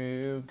looking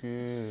real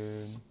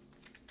good.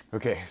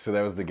 Okay, so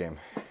that was the game.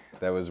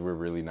 That was We're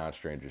Really Not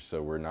Strangers,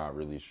 so we're not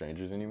really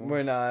strangers anymore?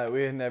 We're not.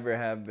 We never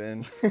have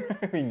been.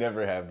 We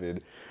never have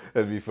been.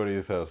 That'd be funny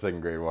as hell.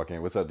 Second grade walk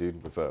in. What's up,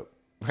 dude? What's up?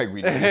 Like,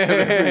 we knew each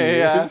other for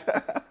years.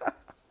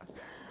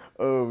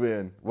 Oh,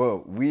 man.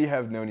 Well, we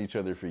have known each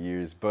other for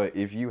years, but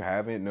if you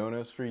haven't known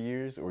us for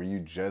years, or you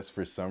just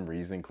for some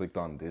reason clicked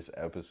on this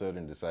episode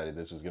and decided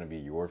this was going to be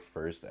your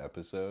first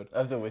episode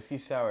of the Whiskey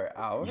Sour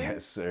Hour?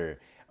 Yes, sir.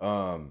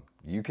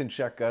 You can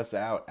check us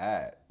out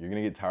at, you're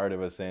going to get tired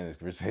of us saying this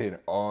because we're saying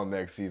it all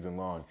next season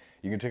long.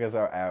 You can check us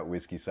out at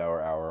Whiskey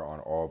Sour Hour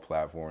on all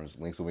platforms.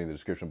 Links will be in the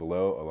description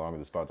below, along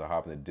with the spot to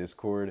hop in the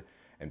Discord.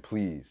 And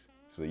please,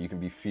 so that you can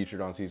be featured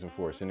on season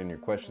 4, send in your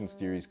questions,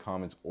 theories,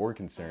 comments, or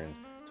concerns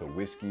to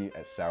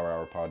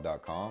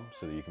whiskey@sourhourpod.com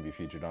so that you can be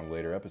featured on a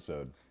later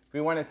episode. We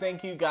want to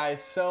thank you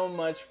guys so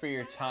much for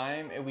your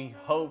time, and we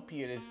hope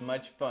you had as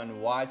much fun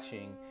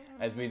watching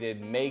as we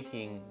did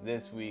making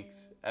this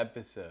week's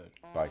episode.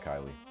 Bye,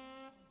 Kylie.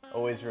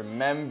 Always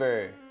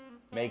remember,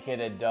 make it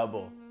a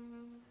double.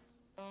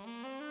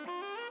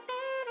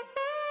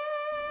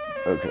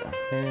 Okay.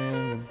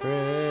 And the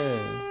bread,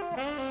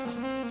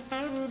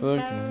 it's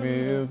looking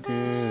real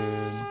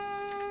good.